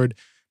keyboard.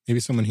 Maybe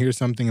someone hears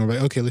something and we're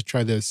like, okay, let's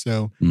try this.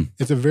 So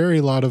it's a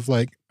lot of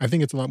I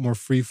think it's a lot more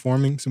free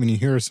forming. So when you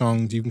hear a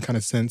song, you can kind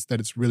of sense that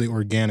it's really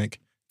organic.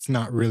 It's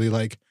not really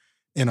like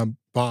in a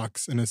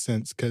box in a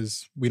sense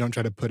because we don't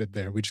try to put it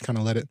there. We just kind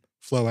of let it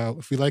flow out.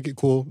 If we like it,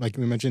 cool, like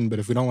we mentioned. But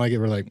if we don't like it,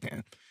 we're like,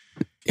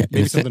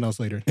 maybe something else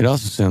later. It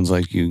also sounds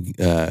like you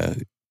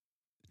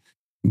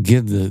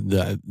give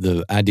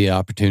the idea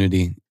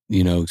opportunity,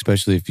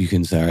 especially if you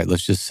can say, all right,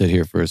 let's just sit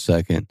here for a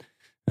second,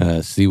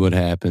 see what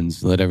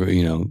happens, let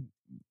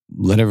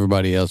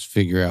everybody else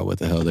figure out what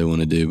the hell they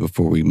want to do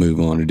before we move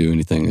on or do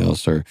anything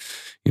else. Or,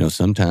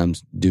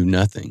 sometimes do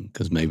nothing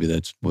because maybe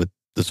that's what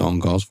the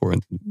song calls for,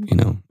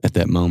 at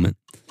that moment.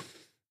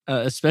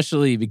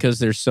 Especially because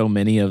there's so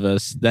many of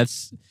us.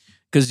 That's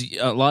because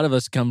a lot of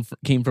us came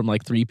from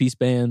like 3-piece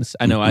bands.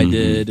 I know I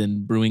did,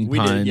 and Brewing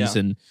Pines,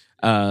 and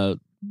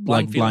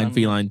Blind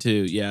Feline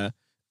too. Yeah.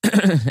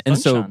 And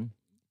Sunshine.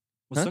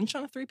 Was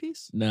Sunshine a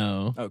 3-piece?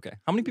 No. Okay.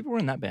 How many people were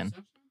in that band?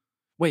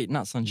 Wait,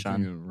 not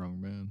Sunshine. You're the wrong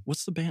band.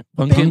 What's the band?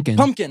 Pumpkin.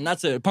 Pumpkin.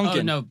 That's it.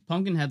 Pumpkin. Oh no,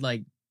 Pumpkin had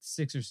like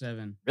 6 or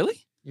 7.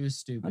 Really? It was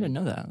stupid. I didn't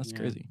know that. That's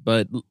crazy.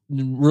 But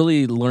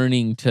really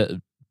learning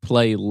to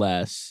play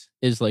less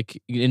is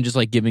and just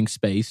giving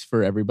space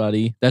for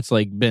everybody. That's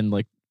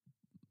been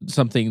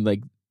something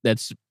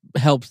that's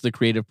helped the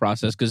creative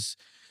process because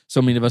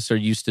so many of us are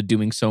used to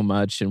doing so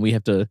much and we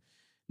have to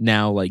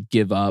now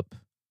give up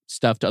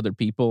stuff to other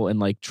people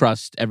and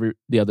trust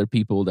the other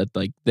people that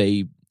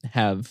they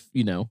have,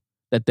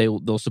 that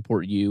they'll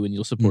support you and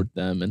you'll support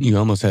them. And you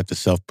almost have to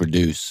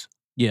self-produce.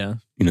 Yeah.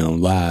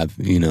 Live,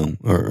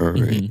 or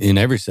in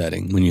every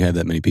setting when you have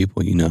that many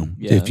people,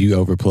 if you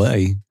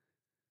overplay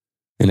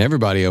and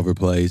everybody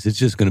overplays, it's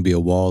just going to be a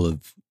wall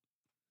of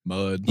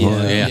mud. Yeah.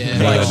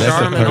 Like That's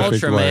Charmin the perfect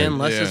Ultra, way. man.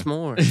 Less is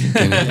more.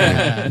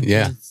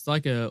 Yeah. It's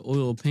like a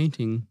oil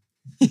painting.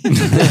 It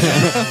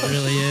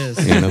really is.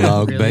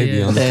 Analog It really baby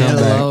is. on the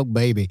Analog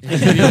baby. It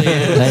really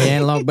is. Hey,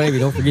 analog baby,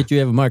 don't forget you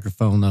have a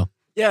microphone though.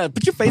 Yeah,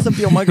 put your face up to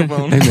your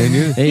microphone. Hey,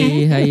 man,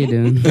 Hey, how you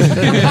doing?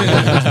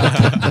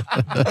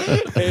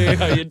 Hey,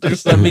 how you doing?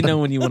 just let me know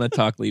when you want to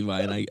talk,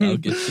 Levi, and I'll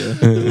get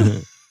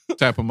you.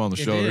 Tap him on the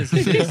shoulder.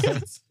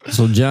 It is.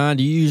 So, John,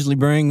 do you usually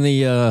bring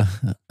the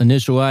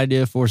initial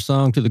idea for a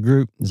song to the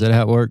group? Is that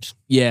how it works?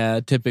 Yeah,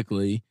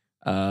 typically.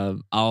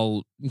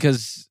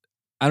 Because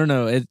I don't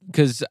know,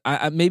 because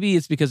I maybe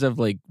it's because I've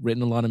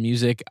written a lot of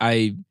music.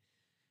 I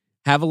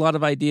have a lot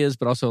of ideas,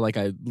 but also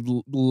I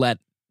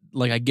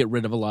get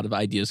rid of a lot of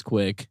ideas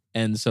quick,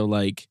 and so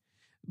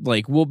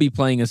we'll be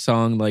playing a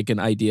song an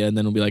idea, and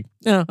then we'll be like,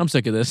 yeah, I'm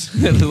sick of this.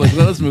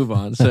 Let's move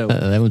on. So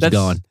That one's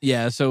gone.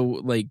 Yeah,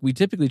 so we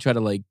typically try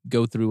to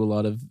go through a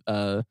lot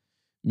of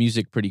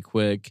music pretty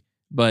quick.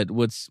 But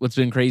what's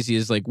been crazy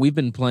is we've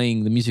been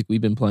playing the music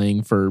we've been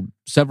playing for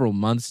several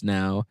months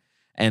now,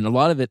 and a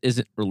lot of it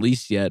isn't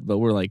released yet. But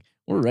we're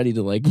ready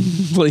to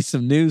play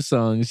some new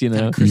songs, Kind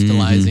of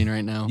crystallizing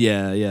right now.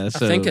 Yeah.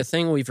 So I think a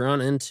thing we've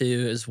run into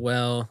as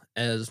well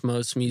as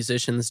most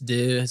musicians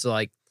do is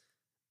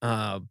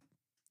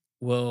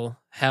we'll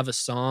have a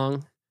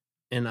song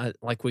and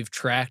we've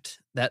tracked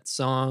that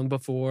song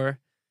before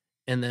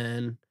and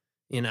then,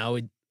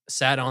 we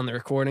sat on the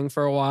recording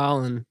for a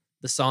while and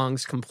the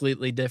song's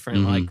completely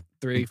different.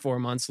 3-4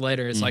 months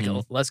later, it's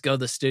let's go to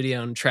the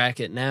studio and track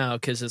it now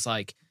because it's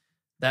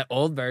that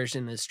old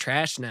version is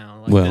trash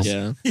now. Well, this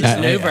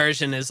new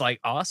version is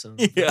awesome.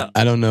 Yeah.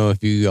 I don't know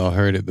if you all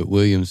heard it, but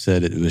William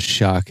said it was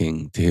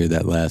shocking to hear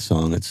that last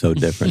song. It's so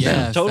different. Yeah.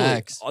 now. Totally.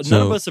 Facts.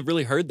 None of us have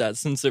really heard that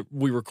since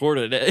we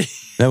recorded it.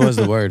 That was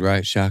the word,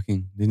 right?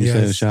 Shocking. Didn't you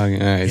say it was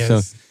shocking? All right.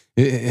 Yes.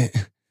 So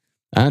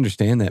I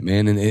understand that,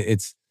 man. And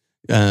it's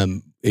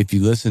if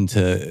you listen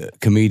to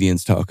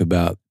comedians talk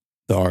about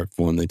the art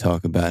form. They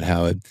talk about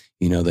how it,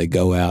 they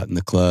go out in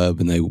the club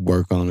and they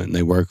work on it and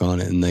they work on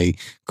it and they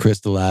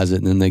crystallize it,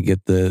 and then they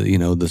get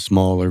the, the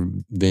smaller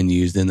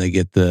venues, then they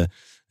get the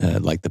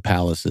like the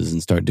palaces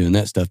and start doing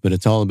that stuff. But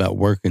it's all about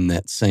working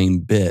that same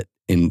bit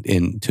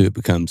into it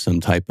becomes some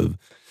type of,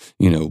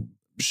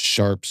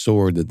 sharp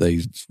sword that they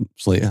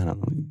slay. I don't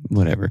know,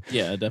 whatever.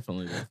 Yeah,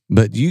 definitely.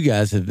 But you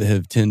guys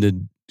have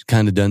tended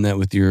kind of done that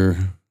with your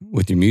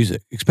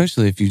music,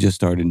 especially if you just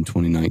started in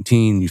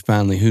 2019. You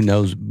finally, who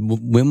knows,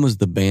 when was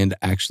the band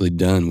actually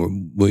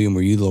done? William,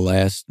 were you the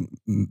last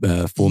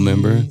full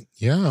member?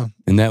 Yeah.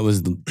 And that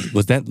was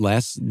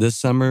that this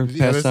summer,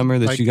 past summer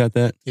that you got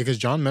that? Yeah, because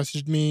John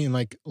messaged me in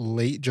like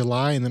late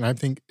July, and then I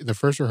think the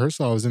first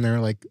rehearsal I was in there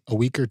like a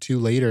week or two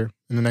later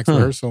in the next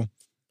rehearsal.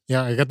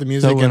 Yeah, I got the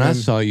music. So when I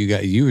saw you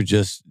guys, you were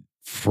just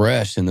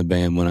fresh in the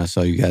band when I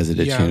saw you guys at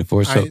Channel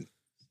 4. So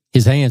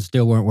his hands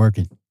still weren't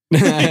working.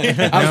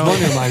 I was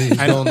wondering why he was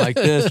going like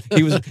this.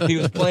 He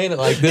was playing it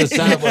like this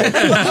sideways.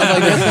 I'm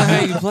like, that's not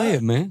how you play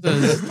it, man.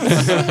 Was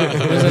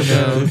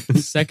it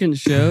the second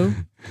show?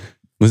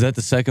 Was that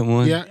the second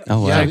one? Yeah.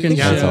 Oh, wow. Second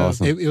That's show.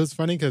 awesome. It was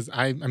funny because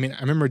I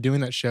remember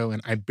doing that show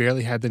and I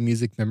barely had the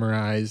music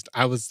memorized.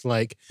 I was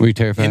like, were you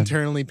terrified?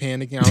 Internally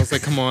panicking. I was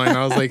like, come on.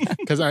 I was like,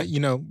 because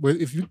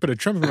if you put a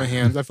trumpet in my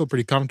hands, I feel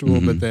pretty comfortable.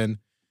 Mm-hmm. But then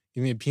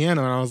give me a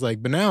piano, and I was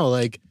like, but now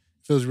like it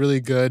feels really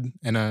good,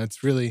 and it's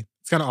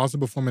kind of awesome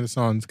performing the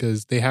songs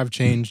because they have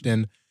changed,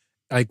 and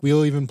like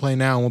we'll even play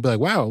now and we'll be like,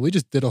 wow, we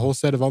just did a whole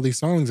set of all these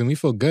songs and we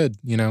feel good,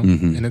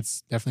 Mm-hmm. and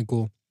it's definitely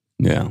cool.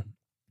 Yeah.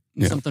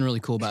 Something really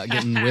cool about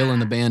getting Will in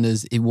the band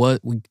is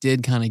we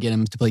did kind of get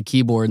him to play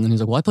keyboard, and then he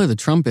was like, well, I play the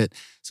trumpet.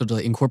 So to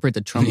like incorporate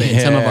the trumpet in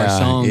some of our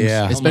songs,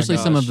 especially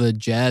some of the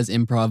jazz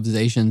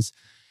improvisations,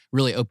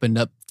 really opened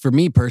up for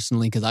me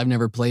personally, because I've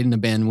never played in a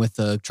band with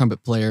a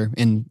trumpet player,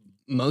 and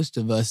most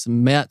of us,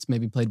 Matt's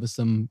maybe played with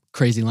some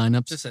crazy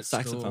lineups. Just at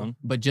saxophone.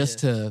 But just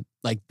to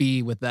like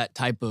be with that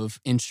type of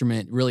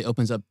instrument really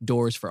opens up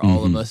doors for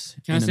all of us.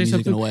 Can I say music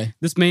something? in a way.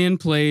 This man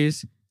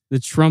plays the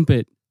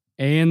trumpet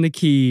and the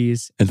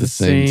keys at the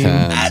same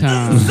time.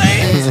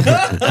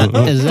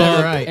 Is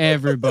that right?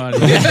 Everybody.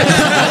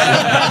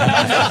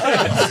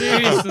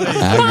 Seriously.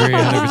 I agree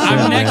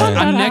 100%.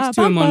 I'm next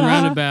to him on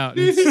Roundabout.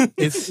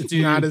 It's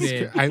not as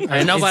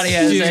And nobody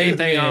has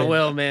anything on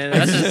Will, man.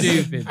 That's just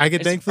stupid. I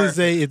could thankfully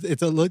say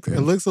it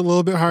looks a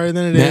little bit harder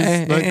than it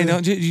is.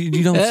 And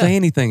you don't say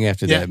anything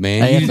after that,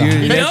 man.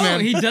 Hey, No,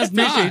 he does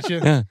not.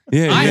 Appreciate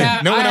you. I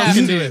have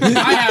can to. do it.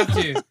 I have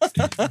to.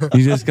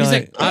 You just go He's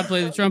like, like, I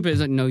play the trumpet.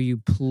 He's like, no, you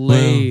play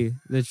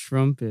the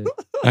trumpet.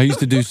 I used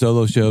to do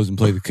solo shows and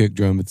play the kick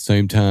drum at the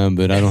same time,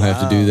 but I don't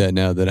have to do that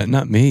now.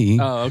 Not me.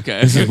 Oh,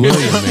 okay. This is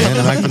William, man.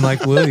 I'm acting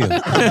like William.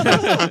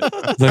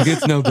 It's like,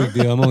 it's no big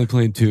deal. I'm only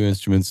playing 2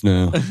 instruments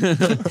now.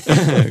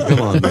 Come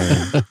on,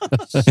 man.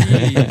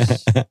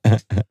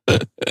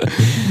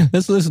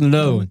 Let's listen to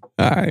Owen.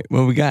 All right,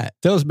 what we got?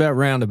 Tell us about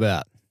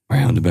Roundabout.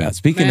 Roundabout.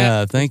 Speaking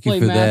Matt, of, thank you play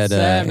for Matt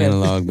that Savage.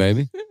 analog,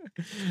 baby.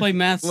 Play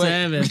Math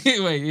Seven.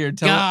 Wait, here.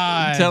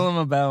 God. Tell him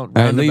about All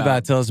right, Roundabout. Levi,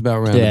 tell us about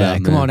Roundabout. Yeah,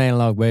 come man. on,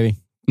 analog, baby.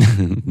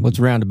 What's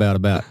Roundabout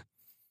about?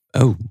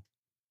 Oh,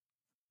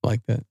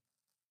 like that.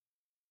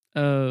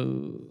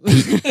 Oh.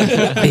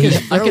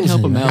 I can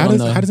help him out How on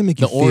does it make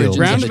the you feel?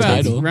 origins of the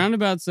title.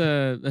 Roundabout's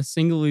a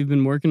single we've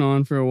been working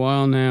on for a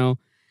while now.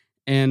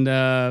 And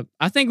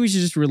I think we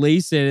should just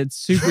release it. It's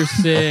super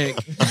sick.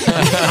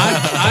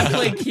 I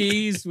play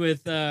keys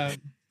with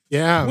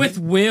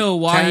Will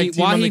while Tag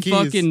team on he the keys.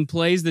 fucking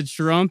plays the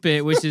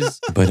trumpet, which is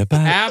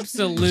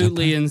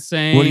absolutely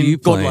insane. What are you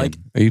playing?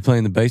 Are you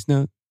playing the bass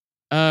note?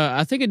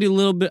 I think I do a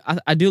little bit.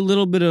 I do a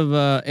little bit of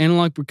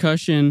analog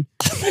percussion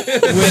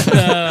with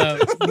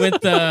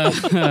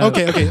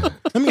Okay.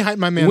 Let me hype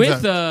my man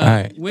with up.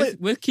 right.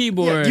 with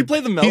keyboard. You play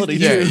the melody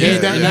He's too.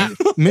 down-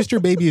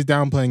 Mr. Baby is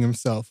downplaying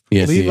himself.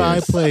 Yes, he Levi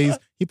is. plays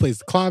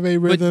the clave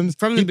rhythms.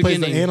 from the he plays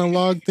the beginning.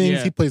 analog things.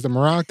 Yeah. He plays the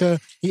maraca.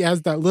 He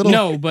adds that little.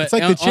 No, but it's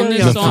like the on cherry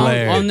this on song,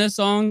 flair. on this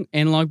song,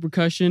 analog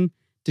percussion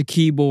to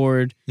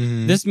keyboard.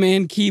 Mhm. This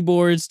man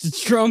keyboards to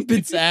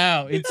trumpets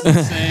out. It's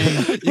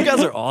insane. You guys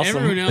are awesome.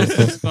 Everyone else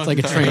is fucking like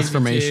a crazy,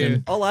 transformation.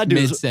 too. All I do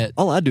Mid-set.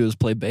 is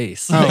play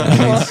bass. I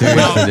mean,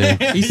 seriously,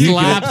 dude. He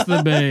slaps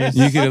the bass.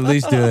 You could at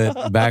least do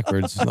it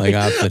backwards, like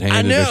opposite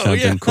handed know, or something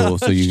yeah. cool.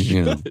 So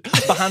you know.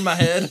 Behind my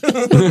head. All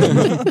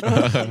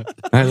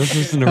right, let's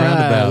listen to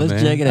Roundabout, let's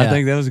man. check it I out.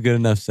 think that was a good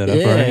enough setup.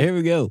 Yeah, all right? here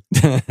we go.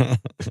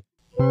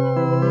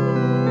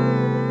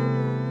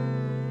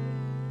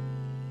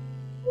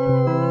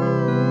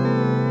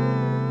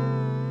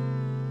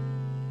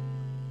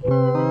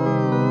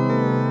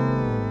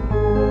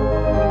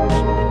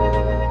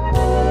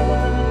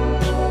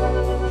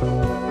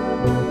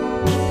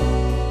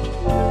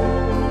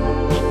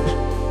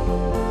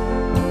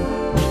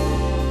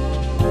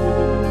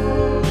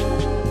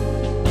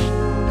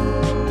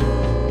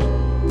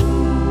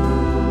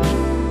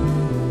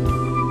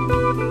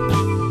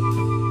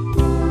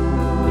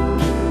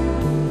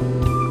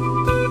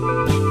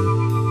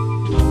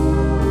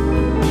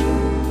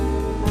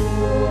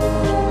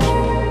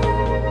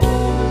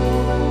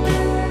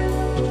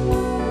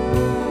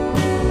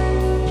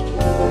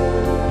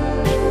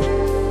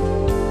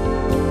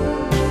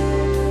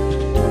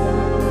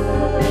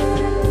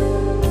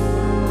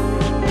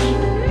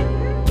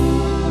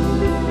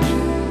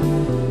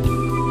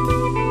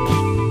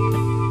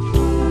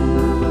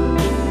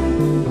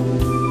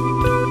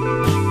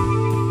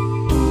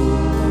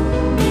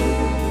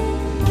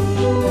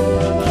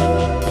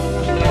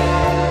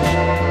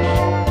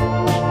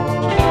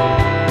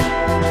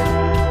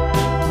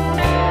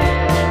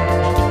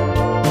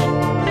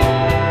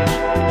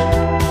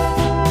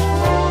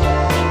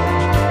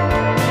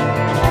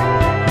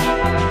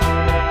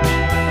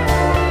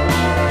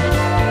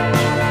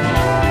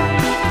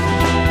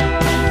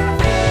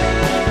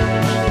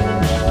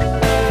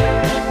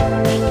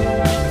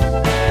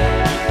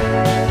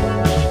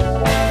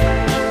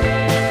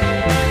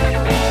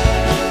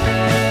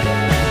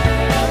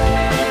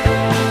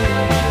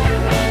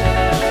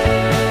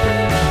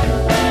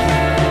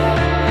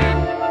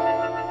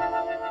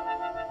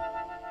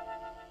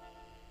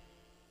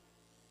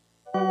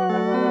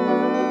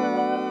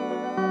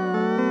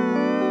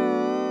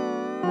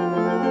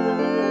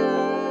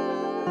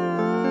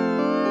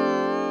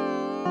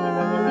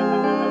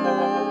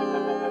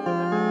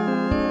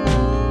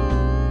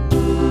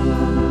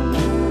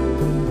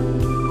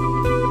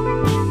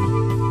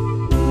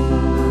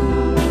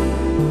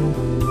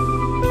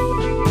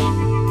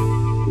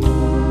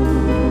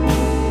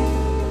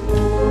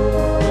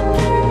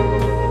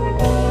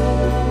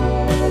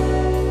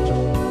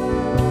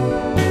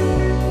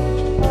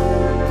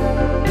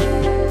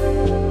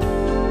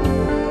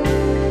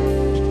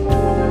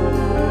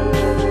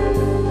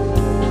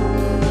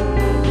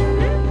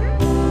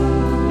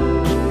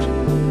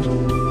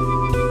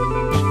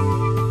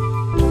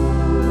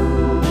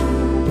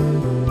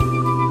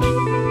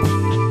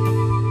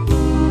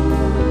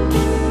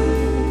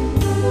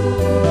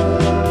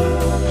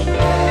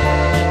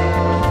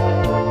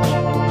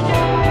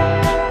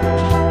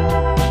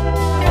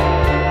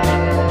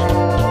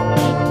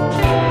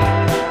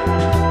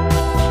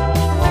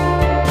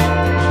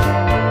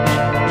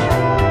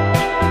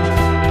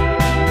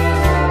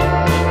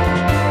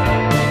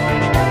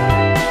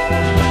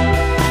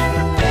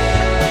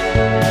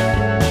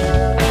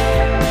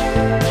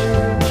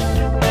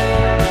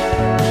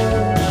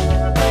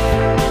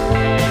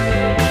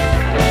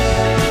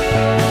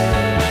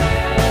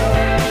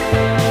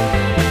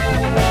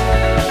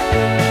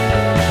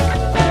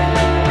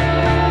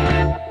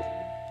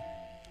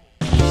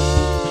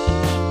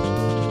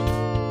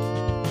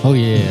 Oh,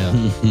 yeah.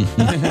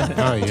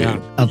 Oh yeah.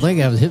 I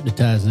think I was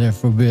hypnotized there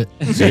for a bit.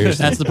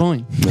 Seriously. That's the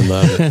point. I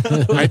love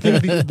it. I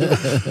think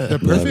the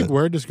Love perfect it.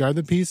 word to describe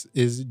the piece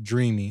is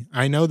dreamy.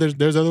 I know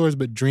there's other words,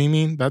 but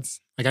dreamy. That's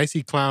like I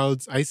see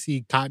clouds, I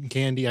see cotton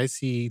candy, I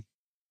see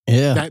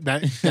Yeah.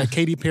 that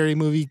Katy Perry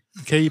music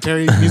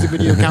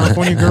video,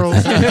 California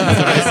Girls.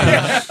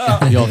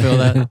 Y'all feel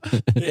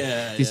that?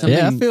 Yeah. See, something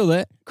Yeah, I feel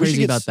that.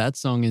 crazy about that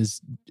song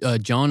is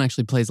John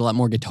actually plays a lot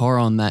more guitar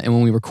on that, and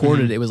when we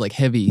recorded it was like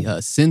heavy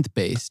synth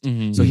based.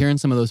 Mhm. So hearing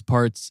some of those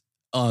parts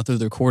through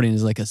the recording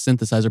is like a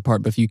synthesizer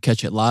part, but if you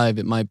catch it live,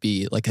 it might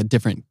be like a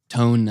different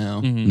tone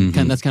now. Mhm.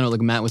 That's kind of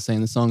like Matt was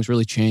saying. The songs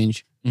really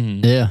change.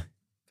 Mhm. Yeah.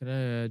 Could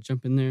I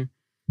jump in there?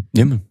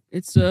 Yeah, man.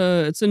 It's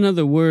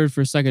another word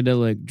for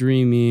psychedelic,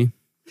 dreamy.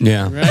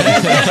 Yeah.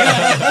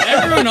 Right?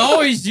 Everyone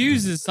always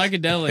uses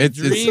psychedelic. It's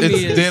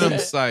dreamy is Denim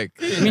Psych.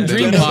 I mean,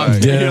 dream Denim pop.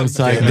 Psych. Denim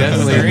Psych,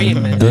 definitely.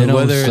 Dreaming. Denim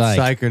Whether it's Psych.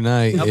 Psych or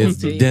Night, Cup it's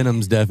of tea.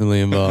 Denim's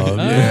definitely involved.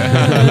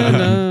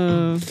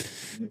 No.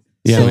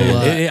 Yeah, So,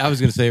 man. I was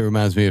gonna say it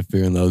reminds me of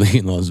Fear and Loathing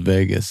in Las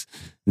Vegas.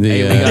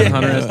 Hey, we got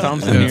Hunter S.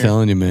 Thompson I'm here.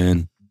 telling you,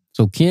 man.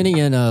 So, Kenny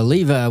and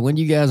Levi, when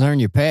do you guys earn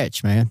your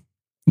patch, man?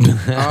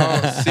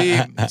 Oh,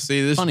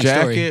 see, this Funny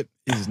story. jacket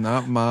is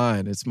not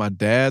mine. It's my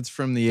dad's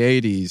from the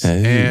 '80s,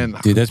 Hey, and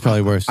dude, that's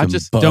probably worth I some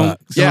just bucks. don't-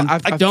 yeah,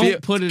 I Don't feel,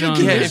 put it on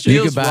yeah, there. it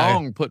feels buy-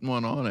 wrong putting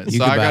one on it. You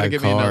So could I buy got to a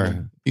give me another.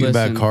 car. You can buy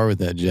a Listen. car with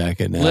that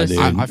jacket now, Listen.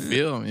 dude. I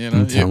feel,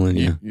 I'm telling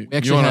you. We You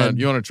actually want had-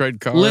 to trade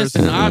cars?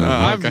 Listen, Oh,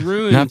 I've okay.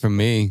 ruined Not for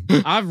me.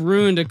 I've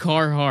ruined a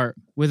Carhartt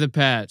with a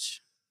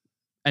patch.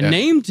 A Yeah.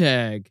 name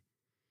tag.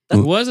 It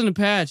wasn't a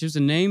patch, it was a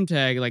name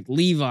tag like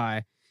Levi.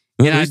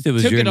 Well, And at I least it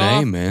was took your it off.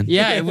 name, man.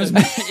 Yeah, it was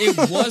my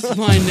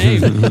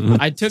name.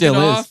 I took Still it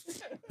is. off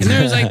and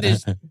there was like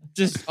this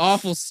just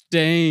awful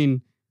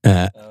stain.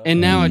 And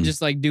now I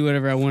just like do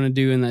whatever I want to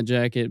do in that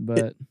jacket,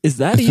 but Is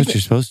that That's even? what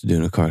you're supposed to do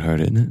in a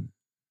Carhartt, isn't it?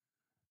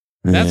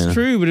 that's Yeah.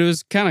 true, but it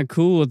was kind of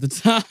cool at the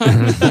time.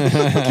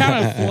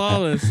 Kind of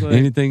flawless. Like,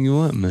 Anything you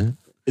want, man.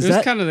 it Is was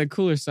that? kind of the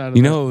cooler side of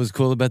You it. know what was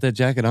cool about that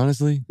jacket,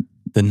 honestly?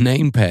 The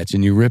name patch,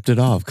 and you ripped it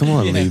off. Come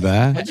on,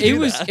 Levi.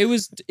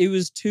 It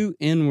was too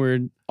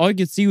inward. All you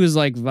could see was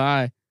like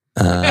Vi.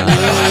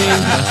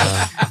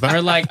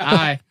 Or like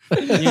I.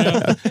 You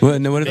know? What,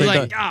 no, what if They're they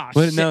like, thought? ah,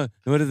 What, shit. no,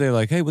 what if they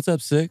like? Hey, what's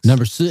up, 6?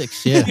 Number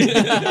 6, yeah.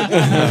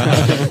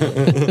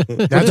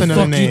 That's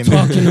another name.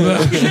 talking about?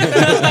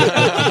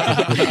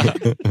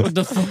 What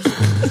the fuck?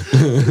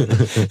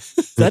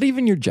 Is that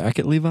even your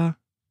jacket, Levi?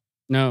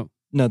 No.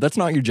 No, that's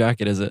not your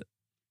jacket, is it?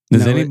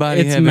 Does No,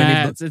 anybody it's have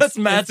Matt's. any? That's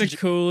Matt's That's the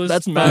coolest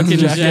that's Matt's fucking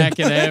jacket.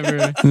 jacket ever.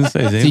 Does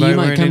anybody you might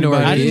wearing come to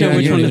our I anybody's didn't know Yeah,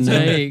 which you one don't to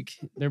even know. take.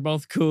 They're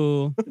both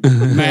cool.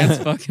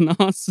 Matt's fucking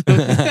awesome.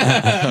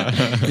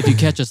 If you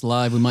catch us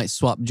live, we might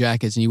swap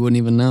jackets and you wouldn't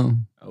even know.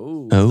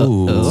 Oh,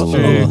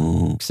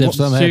 Except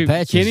some have Shoot,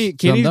 patches.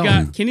 some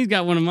don't. Kenny's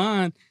got one of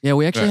mine. Yeah,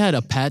 we actually had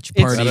a patch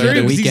It's party true, the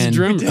 'cause he's a weekend.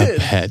 drummer. a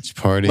patch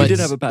party. We did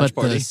have a patch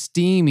but party. the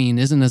steaming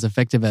isn't as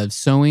effective as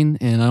sewing,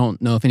 and I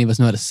don't know if any of us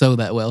know how to sew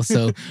that well.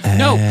 So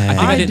No,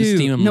 I didn't do.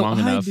 steam 'em no, long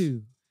I enough.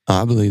 do.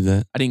 I believe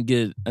that. I didn't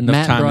get enough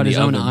Matt time brought in his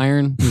the own oven.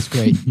 iron. It was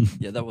great.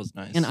 Yeah, that was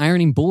nice. An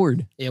ironing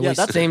board. Yeah, Yeah, we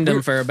that's steamed weird.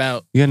 them for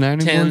about You got an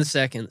ironing 10 board?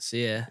 seconds.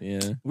 Yeah.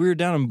 Yeah. We were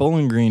down in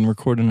Bowling Green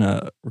recording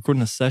a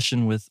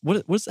session with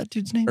what's that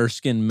dude's name?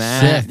 Erskine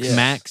Seth.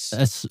 Max.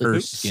 That's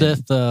Erskine.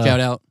 Seth Shout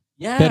out.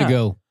 Yeah,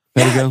 Pedigo.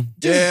 Pedigo.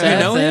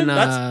 Seth know him?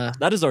 and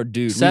That is our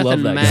dude. Seth we love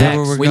and that Max. guy. Is that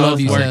where we're We going? love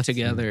you, work Seth.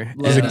 together.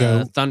 He's a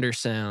goat. Thunder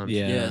Sound.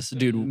 Yeah. Yes,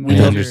 dude. We We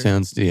love,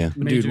 understands. Yeah. dude,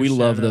 we Major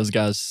love shout-out. those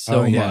guys so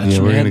Oh, yeah. much. Yeah,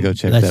 we're man. gonna go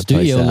check That that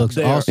place studio out. looks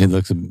They are- awesome. It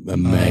looks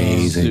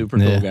amazing. Super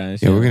cool Yeah.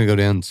 guys. Yeah, we're gonna go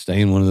down and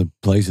stay in one of the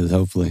places.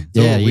 Hopefully.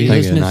 Yeah, you Make a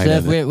listen to night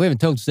Seth. of it. We haven't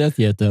told Seth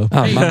yet, though.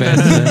 Oh, my bad.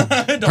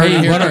 Seth. Heard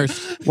it here why don't-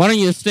 first. Why don't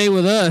you stay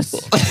with us?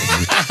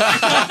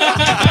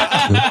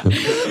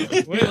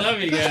 We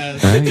love you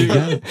guys. There you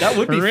go. That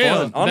would be For real.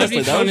 fun.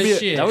 Honestly, That'd be fun as that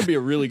shit. would be a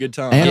really good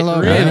time.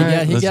 Analog. really-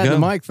 Man, he Let's got go. the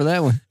mic for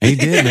that one. He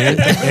did, man.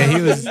 Yeah,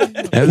 he was.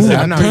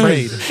 I'm not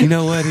afraid. You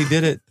know what? He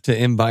did it to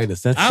invite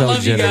us. That's I so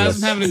love you generous.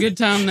 guys. I'm having a good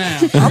time now.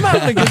 I'm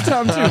having a good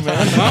time too,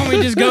 man. Why don't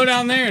we just go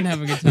down there and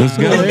have a good time? Let's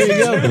go. There you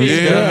go.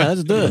 Yeah.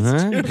 Let's do it.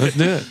 Uh-huh. Let's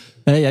do it.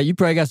 Hey, you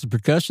probably got some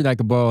percussion I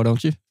could borrow,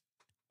 don't you?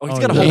 Oh, he's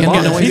got a yeah. whole Yeah,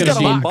 box. no, He's he's got a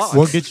got a whole box. box.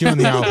 We'll get you on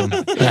the album.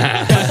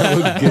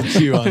 We'll get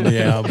you on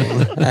the album.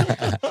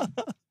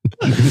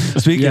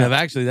 Speaking Yeah. of,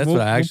 actually, that's We'll-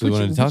 what I actually we'll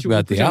put wanted you- to talk we'll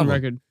about put the you on album.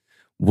 record.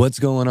 What's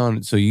going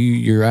on? So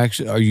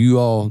are you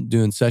all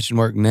doing session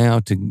work now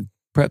to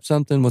prep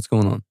something? What's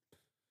going on?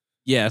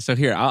 Yeah, so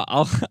here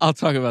I'll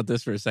talk about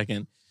this for a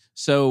second.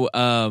 So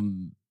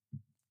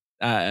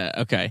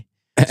okay.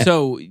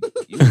 So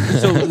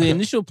the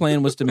initial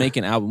plan was to make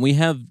an album. We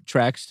have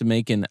tracks to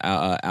make an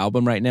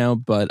album right now,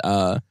 but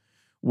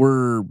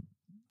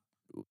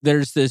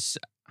there's this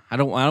I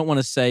don't want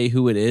to say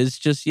who it is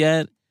just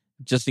yet,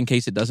 just in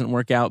case it doesn't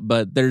work out,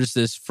 but there's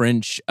this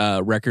French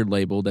record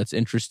label that's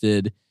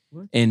interested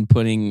in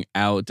putting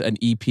out an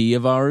EP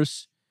of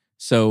ours.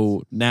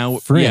 So now,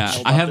 French.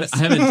 yeah, I haven't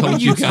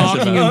told you guys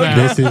talking about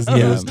about? This is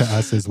news to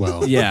us as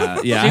well. Yeah,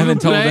 I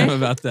haven't told them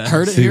about that.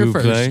 Heard it here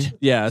first.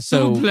 Yeah,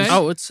 so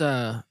Oh, it's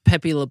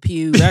Pepe Le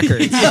Pew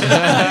Records.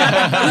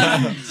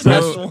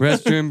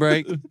 Restroom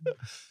break. All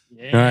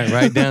right,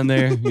 right down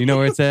there. You know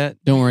where it's at?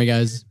 Don't worry,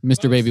 guys.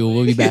 Mr. Baby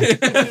will be back.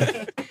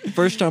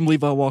 First time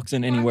Levi walks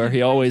in anywhere,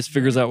 he always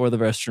figures out where the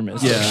restroom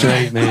is. Yeah.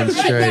 Straight, man,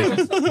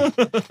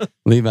 straight.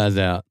 Levi's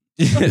out.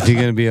 Is he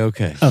going to be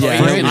okay? A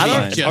Yeah, friend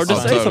I is don't, just hard to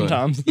fine. say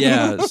sometimes.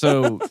 yeah,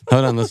 so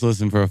Hold on, let's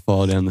listen for a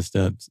fall down the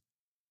steps.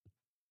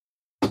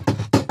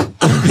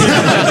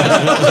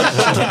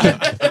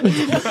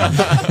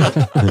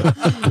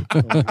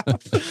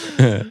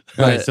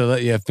 All right, so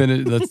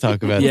finish. Let's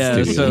talk about yeah,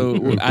 the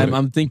studio. so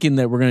I'm thinking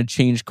that we're gonna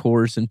change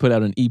course and put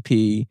out an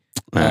EP.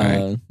 All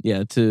right.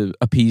 Yeah, to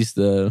appease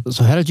the.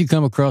 So how did you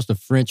come across the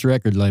French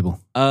record label?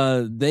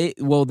 They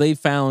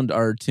found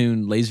our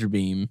tune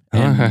Laserbeam.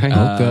 All right.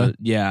 Okay.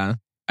 Yeah,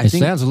 It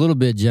sounds a little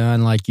bit,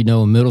 John, like,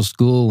 in middle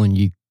school when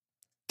you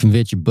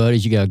convince your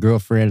buddies you got a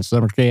girlfriend at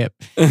summer camp.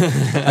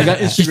 I got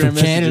She's from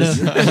Instagram Canada.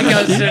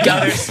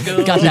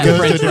 messages. Got that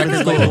French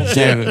record label.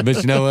 Damn it, but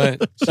you know what?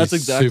 That's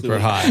She's exactly super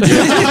what- hot.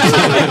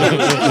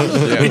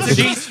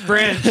 She's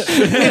French.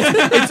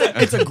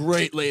 It's a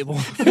great label.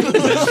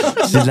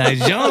 She's like,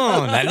 Jean,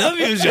 I love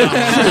you, Jean.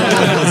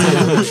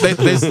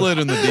 They slid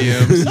in the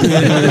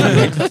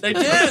DMs. They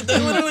did. They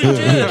literally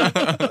did.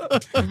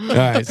 All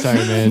right, sorry,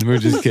 man. We're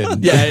just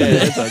kidding. Yeah,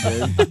 it's all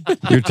good.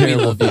 You're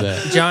terrible for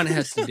that. John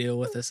has to deal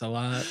with this a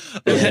lot.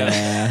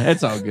 Yeah,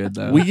 it's all good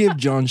though. We give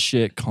John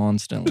shit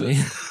constantly.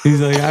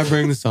 He's like, I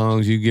bring the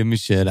songs, you give me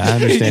shit. I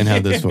understand how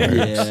this works.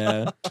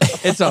 Yeah,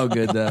 it's all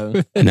good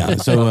though. No,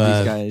 so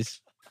Love these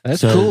guys. That's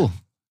So- cool.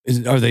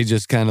 are they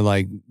just kind of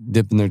like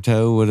dipping their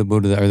toe? What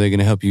are they going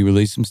to help you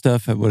release some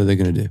stuff? What are they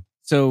going to do?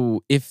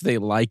 So if they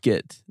like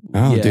it,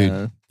 Oh, yeah,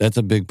 dude. That's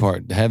a big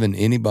part. Having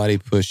anybody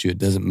push you, it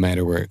doesn't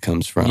matter where it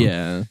comes from.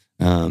 yeah,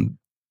 And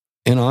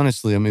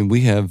honestly, I mean,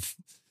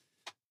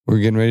 we're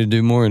getting ready to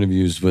do more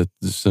interviews with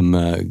some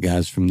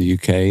guys from the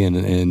UK, and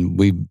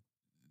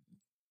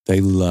they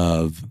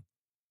love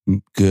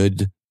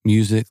good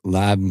music,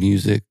 live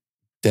music,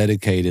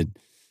 dedicated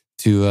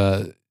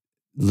to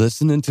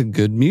listening to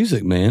good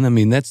music, man. I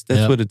mean, that's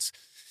Yep. what it's,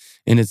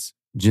 and it's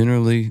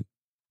generally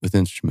with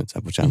instruments,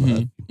 which I love. Mhm.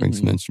 You bring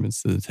some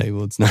instruments to the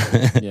table. It's not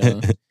Yeah.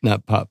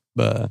 not pop.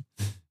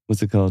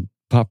 What's it called?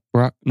 Pop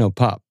rock? No,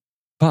 pop.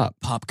 Pop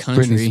Britney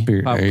country.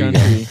 Spears. pop there you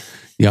country. go.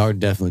 Y'all are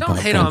definitely Don't pop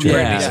hate on country. Britney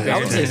Yeah. Spears. I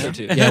would say so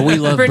too. Yeah, we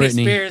love Britney Britney.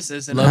 Spears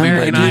is an Love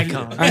American Britney.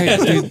 icon. All right,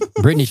 dude.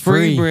 Britney's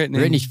Free free. Britney.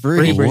 Britney's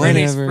free. Britney's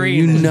Whatever. free.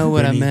 You know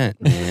what I Britney.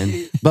 meant, man.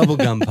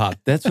 Bubblegum pop.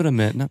 That's what I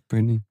meant, not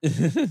Britney.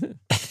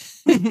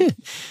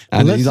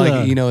 I Let's,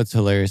 it's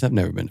hilarious. I've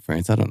never been to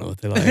France. I don't know what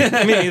they like.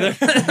 Me either.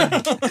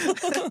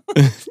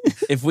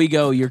 If we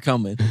go, you're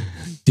coming.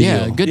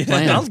 Yeah, Deal. good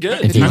plan. Sounds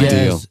good. If you Good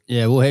deal. guys,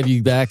 yeah, we'll have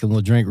you back and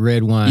we'll drink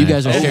red wine. You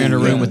guys are sharing a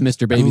room with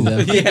Mr. Baby, though.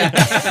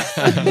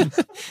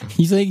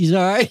 You think he's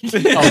all right?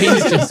 Oh,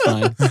 he's just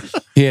fine.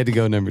 He had to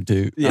go number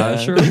 2. Yeah,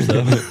 sure.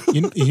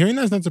 Hearing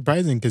that's not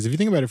surprising because if you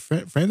think about it,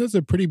 France has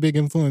a pretty big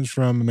influence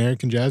from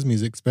American jazz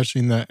music, especially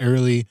in the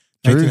early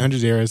True.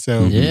 1900s era.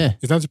 So Yeah.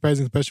 it's not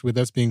surprising, especially with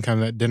us being kind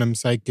of that Denim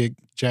psychic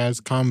jazz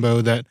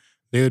combo, that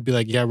they would be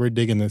like, "Yeah, we're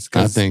digging this."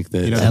 I think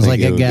that Sounds like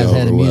that guy's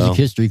had a music well.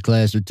 history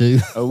class or two.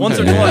 Once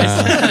or Yeah.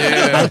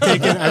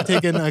 twice. I've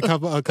taken a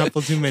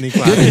couple too many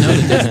Good to know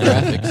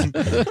classes. the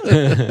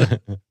demographics.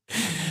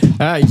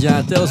 All right,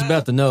 John, tell us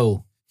about the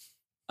no.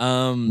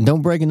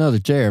 Don't break another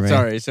chair,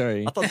 man.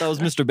 Sorry. I thought that was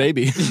Mr.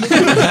 Baby.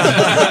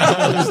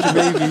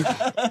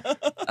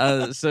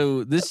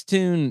 So this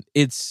tune,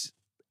 it's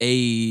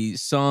a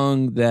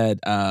song that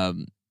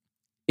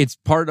it's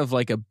part of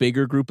like a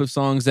bigger group of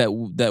songs that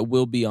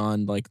will be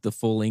on like the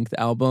full length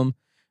album,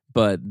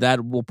 but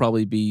that will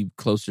probably be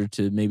closer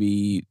to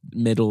maybe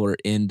middle or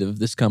end of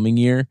this coming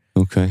year.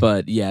 Okay.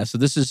 But yeah, so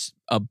this is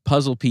a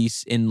puzzle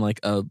piece in like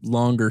a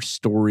longer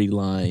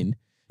storyline.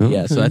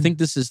 Yeah, so I think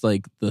this is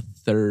like the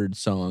third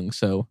song.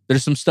 So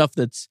there's some stuff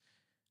that's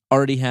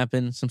already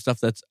happened, some stuff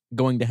that's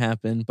going to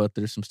happen, but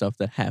there's some stuff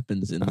that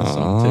happens in the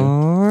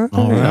song too.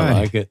 All right. I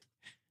like it.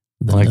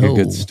 The Like no. a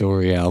good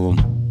story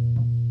album.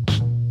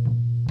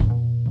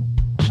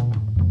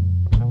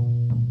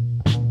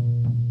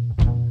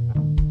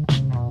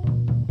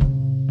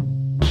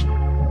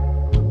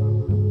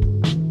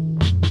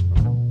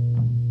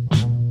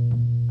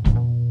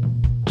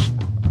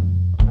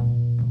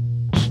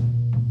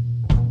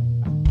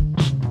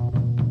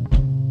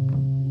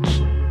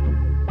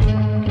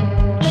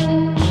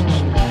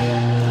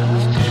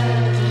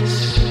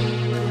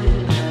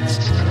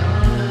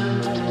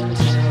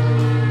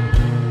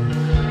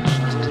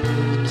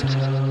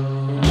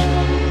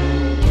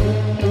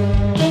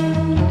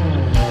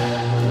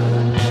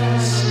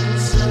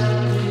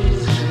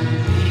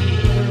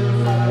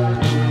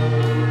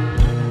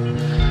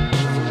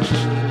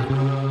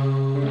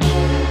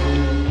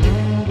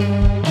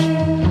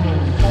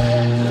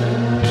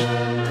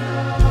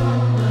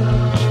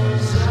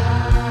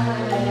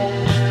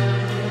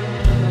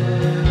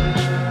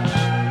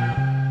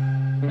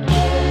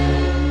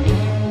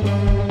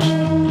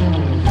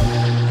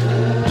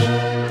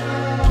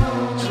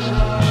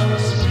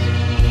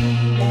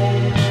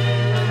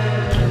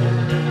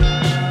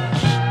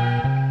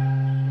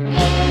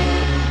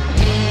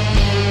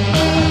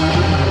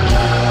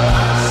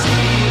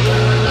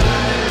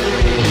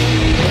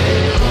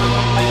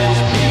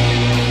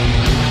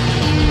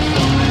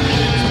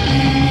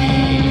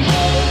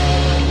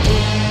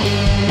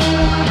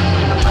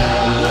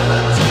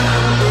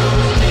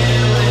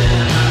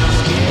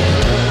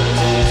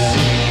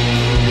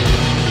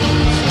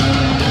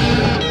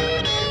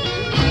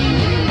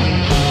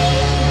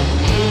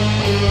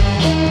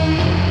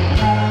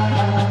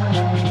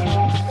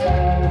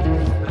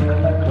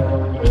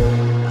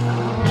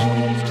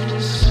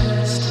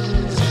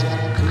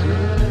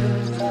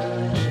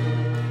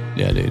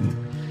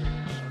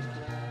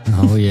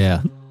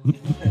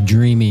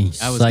 dreamy,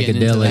 I was getting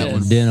into that psychedelic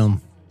one.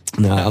 Denim.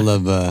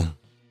 No,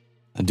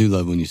 I do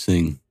love when you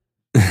sing.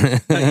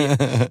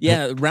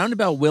 Yeah,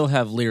 Roundabout will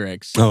have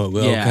lyrics. Oh, it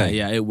will? Yeah, Okay.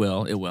 yeah, it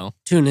will. It will.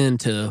 Tune in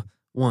to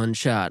One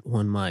Shot,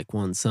 One Mic,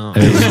 One Song.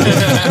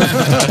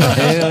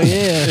 Hell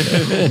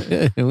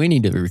yeah. We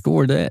need to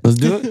record that. Let's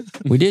do it.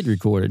 We did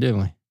record it,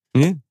 didn't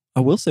we? I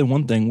will say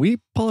one thing. We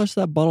polished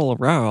that bottle of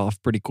rye off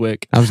pretty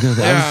quick. I was sitting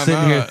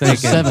here There's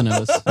thinking. 7 of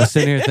us. I was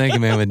sitting here thinking,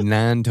 man, with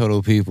 9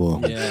 total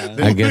people, Yeah.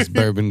 I guess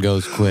bourbon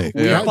goes quick.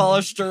 We Yeah.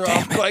 polished her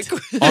off quite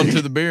quick.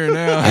 Onto the beer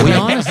now. We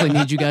honestly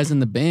need you guys in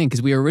the band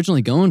because we were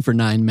originally going for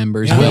 9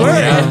 members. Yeah, Will,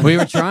 we were. we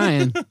were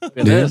trying.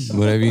 Dude,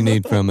 whatever you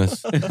need from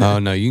us. Oh,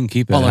 no, you can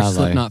keep it. All our Highlight.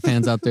 Slipknot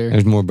fans out there.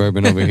 There's more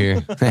bourbon over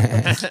here.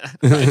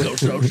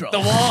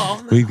 The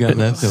wall. We've got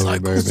leftover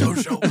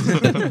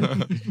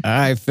bourbon. All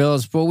right,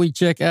 fellas, before we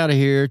check out of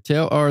here,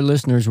 tell our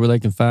listeners where they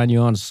can find you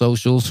on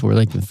socials, where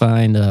they can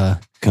find,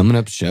 Coming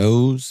up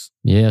shows.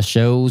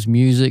 shows,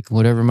 music,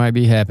 whatever might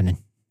be happening.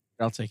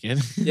 I'll take it.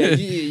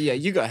 Yeah,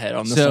 you go ahead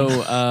on this one.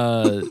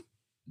 So,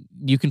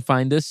 you can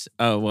find us.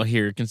 Oh, well,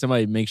 here. Can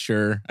somebody make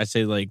sure I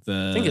say like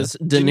the? I think it's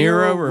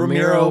Dinero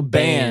Romero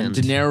Band.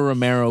 Dinero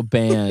Romero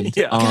Band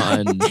Yeah.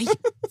 on And what-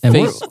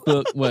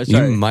 Facebook. Well, You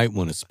sorry. might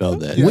want to spell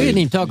that. we didn't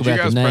even talk Did you about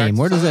the guys name. practice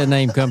Where does that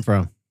name come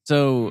from?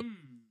 So,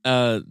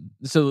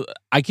 so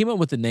I came up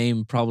with the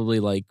name probably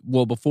like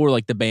before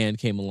like the band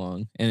came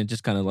along, and it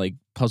just kind of like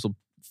puzzle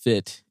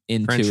fit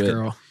into French it.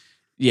 girl.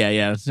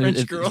 Yeah.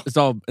 French girl. It's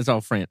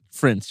all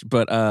French,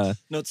 but No,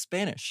 it's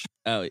Spanish.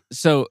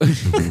 so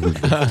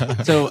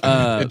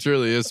It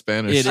truly is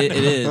Spanish. it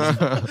is.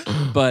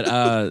 But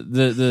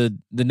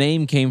the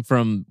name came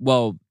from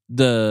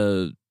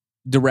the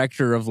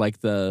director of like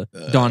the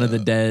Dawn of the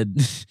Dead,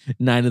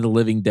 Night of the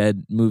Living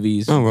Dead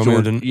movies. Oh,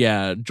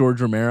 Romero.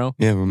 George Romero.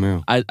 Yeah,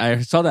 Romero. I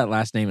saw that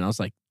last name and I was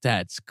like,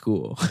 that's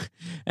cool.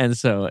 And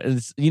so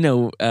it's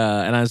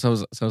and I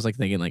was like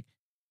thinking like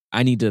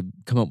I need to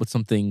come up with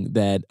something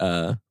that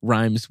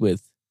rhymes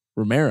with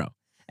Romero.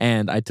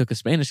 And I took a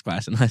Spanish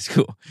class in high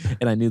school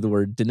and I knew the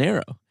word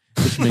dinero,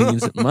 which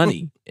means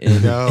money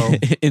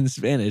in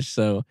Spanish.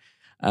 So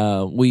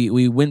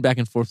we went back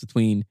and forth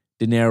between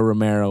Dinero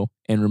Romero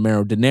and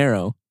Romero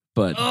Dinero,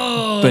 but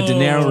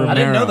Dinero Romero. I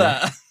didn't know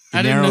that.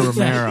 I didn't Dinero know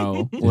that.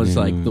 Romero was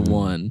like the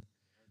one.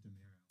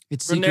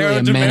 It's Renero secretly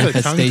a Domenico.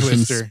 manifestation Tongue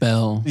twister.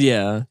 spell.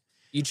 Yeah.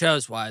 You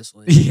chose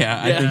wisely.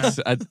 Yeah,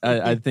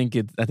 I think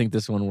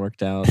this one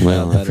worked out.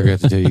 Well, I better. forgot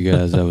to tell you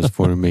guys I was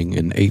forming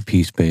an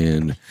 8-piece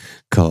band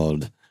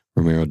called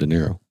Romero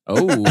Dinero.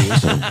 Oh,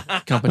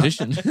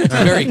 competition.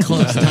 Very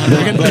close.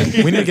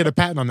 We need to get a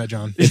patent on that,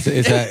 John.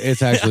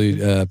 It's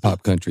actually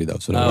pop country though.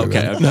 So don't worry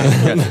about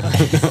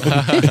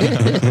it.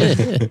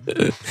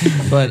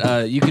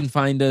 But you can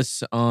find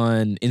us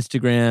on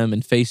Instagram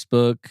and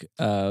Facebook,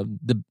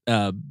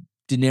 the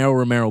Dinero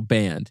Romero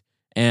Band.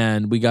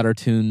 And we got our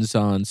tunes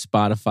on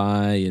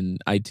Spotify and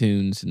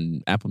iTunes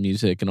and Apple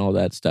Music and all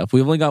that stuff.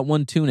 We've only got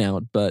one tune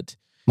out, but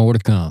More to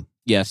come.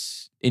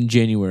 yes, in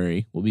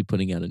January we'll be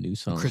putting out a new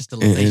song.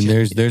 Crystallization.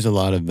 And there's a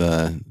lot of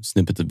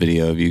snippets of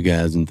video of you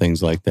guys and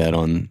things like that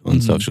on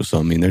social. So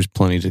I mean, there's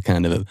plenty to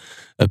kind of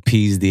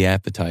appease the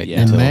appetite. Yeah.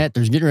 And So- Matt,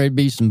 there's getting ready to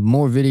be some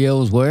more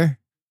videos where?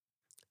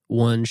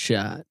 One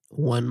shot,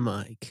 one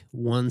mic,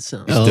 one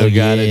song. Still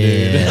got it,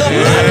 dude.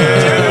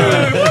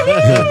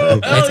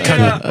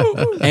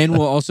 And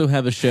we'll also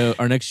have a show.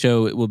 Our next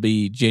show it will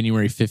be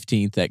January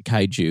 15th at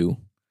Kaiju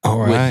All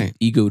right. with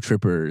Ego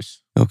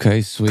Trippers.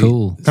 Okay. Sweet.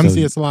 Cool. Come So-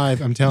 see us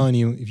live. I'm telling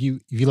you, if you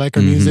like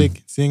our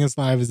music, seeing us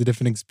live is a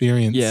different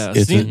experience. Yeah.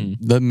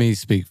 Let me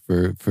speak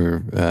for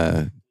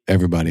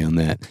everybody on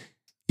that.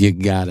 You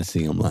gotta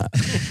see them live.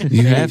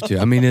 You have to.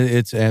 I mean,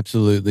 it's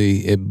absolutely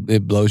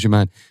it blows your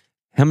mind.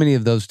 How many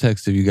of those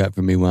texts have you got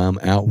from me while I'm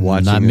out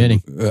watching Not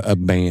many. a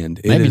band?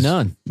 It Maybe is-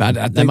 none. I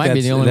That think might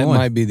be the only that one.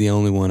 might be the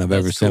only one I've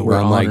ever That's sent cool. where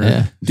We're I'm like,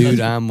 honored. dude,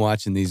 I'm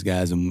watching these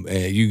guys, and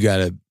you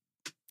gotta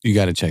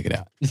check it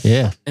out.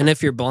 Yeah. And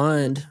if you're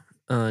blind,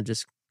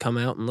 just come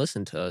out and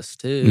listen to us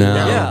too.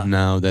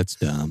 No, that's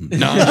dumb.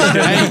 No.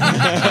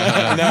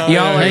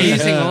 Y'all are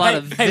using a lot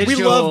of Hey, we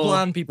visual love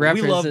blind people. We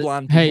love references.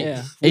 blind people. Hey,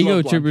 Yeah. We Ego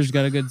love blind Trippers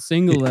got a good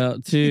single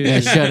out too. Yeah,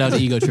 shout out to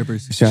Ego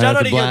Trippers. Shout out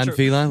to Ego Blind Trip.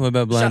 Feline. What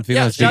about Blind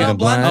Feline? Yeah, Speaking shout out of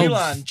Blind blind,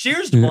 Feline.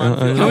 Cheers to Blind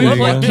Can Feline. we- I love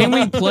Blind Can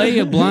Feline. we play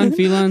a Blind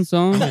Feline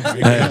song?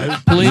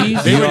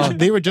 Please?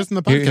 They were just in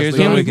the Here- podcast. here's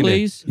later. what we we can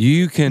please? do.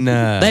 You can.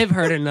 They've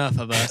heard enough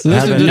of us.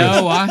 How about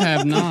No, I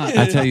have not.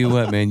 I tell you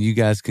what, man, you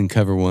guys can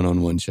cover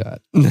one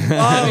shot. Oh,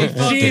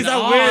 jeez,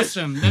 I wish.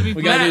 Awesome. That'd be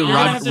We gotta Matt, do you're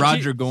gonna have to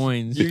Roger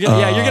Goins. You're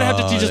gonna have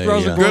to teach us there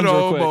Rosa you go. Good Goins real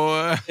old quick.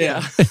 boy.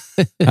 Yeah,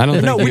 I don't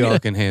think No, we you all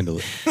need- can handle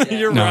it.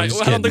 you're No, I'm right. just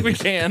Well, I don't think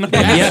kidding. we can.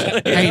 Yeah.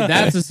 Hey,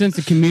 that's a sense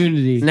of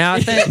community. Now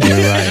I think You're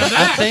right.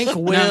 I think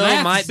Will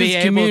that's might be his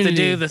able to community.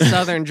 do the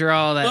southern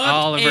drawl that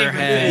Oliver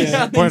has.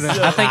 I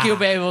think you'll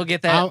be able to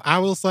get that. I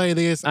will say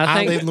this. I I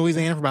think- lived in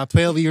Louisiana for about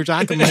 12 years.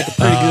 I can make a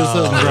pretty good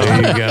southern drawl.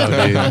 There you go,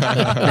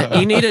 dude.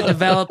 You need to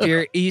develop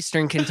your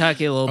Eastern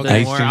Kentucky a little bit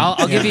Okay. more.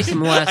 I'll give you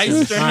some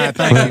lessons. Eastern, All right,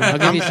 thank you. I'll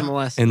give you some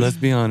lessons. And let's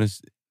be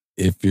honest,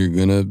 if you're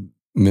gonna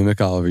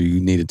Mimic Oliver, you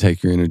need to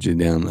take your energy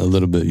down a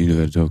little bit. You know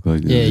how to talk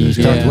like this. Yeah, you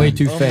talk way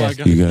too fast.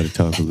 You got to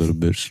talk a little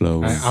bit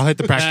slower. I'll hit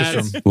the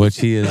practice room. Which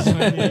he is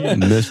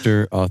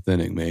Mr.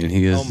 Authentic, man.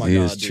 He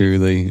is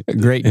truly a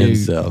great dude.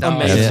 himself.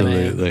 Amazing.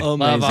 Absolutely.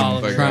 Love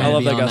Oliver. I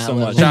love that guy so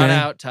much. Shout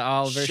out to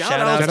Oliver. Shout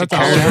out to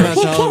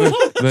Oliver.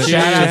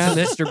 Shout out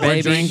to Mr.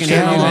 Baby.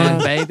 Shout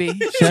out baby.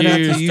 Shout out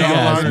to you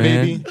guys,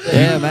 man.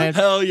 Yeah, man.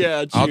 Hell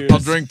yeah. I'll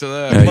drink to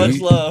that. Much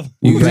love.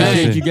 We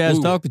appreciate you guys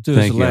talking to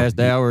us the last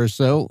hour or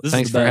so.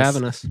 Thanks for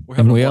having us.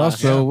 And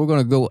we're going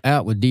to go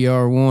out with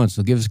DR1.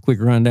 So give us a quick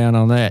rundown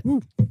on that.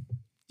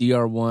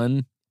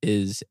 DR1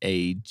 is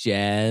a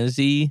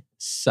jazzy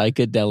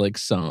psychedelic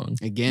song.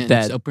 Again,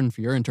 that, it's open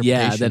for your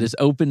interpretation. Yeah, that is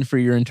open for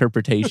your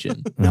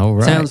interpretation. All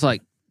right. Sounds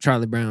like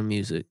Charlie Brown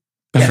music.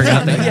 I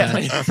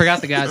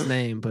forgot the guy's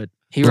name, but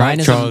he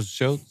writes Charles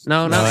Schultz.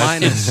 No, not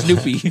Linus.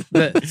 Snoopy.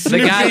 The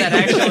guy that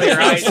actually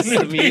writes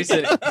the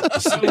music.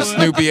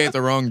 Snoopy ate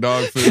the wrong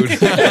dog food.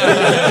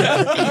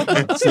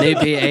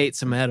 Snoopy ate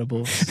some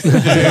edibles. All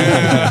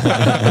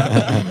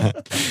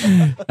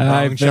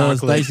right,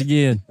 fellas. Thanks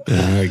again. All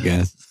right,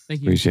 guys.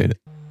 Thank you. Appreciate it.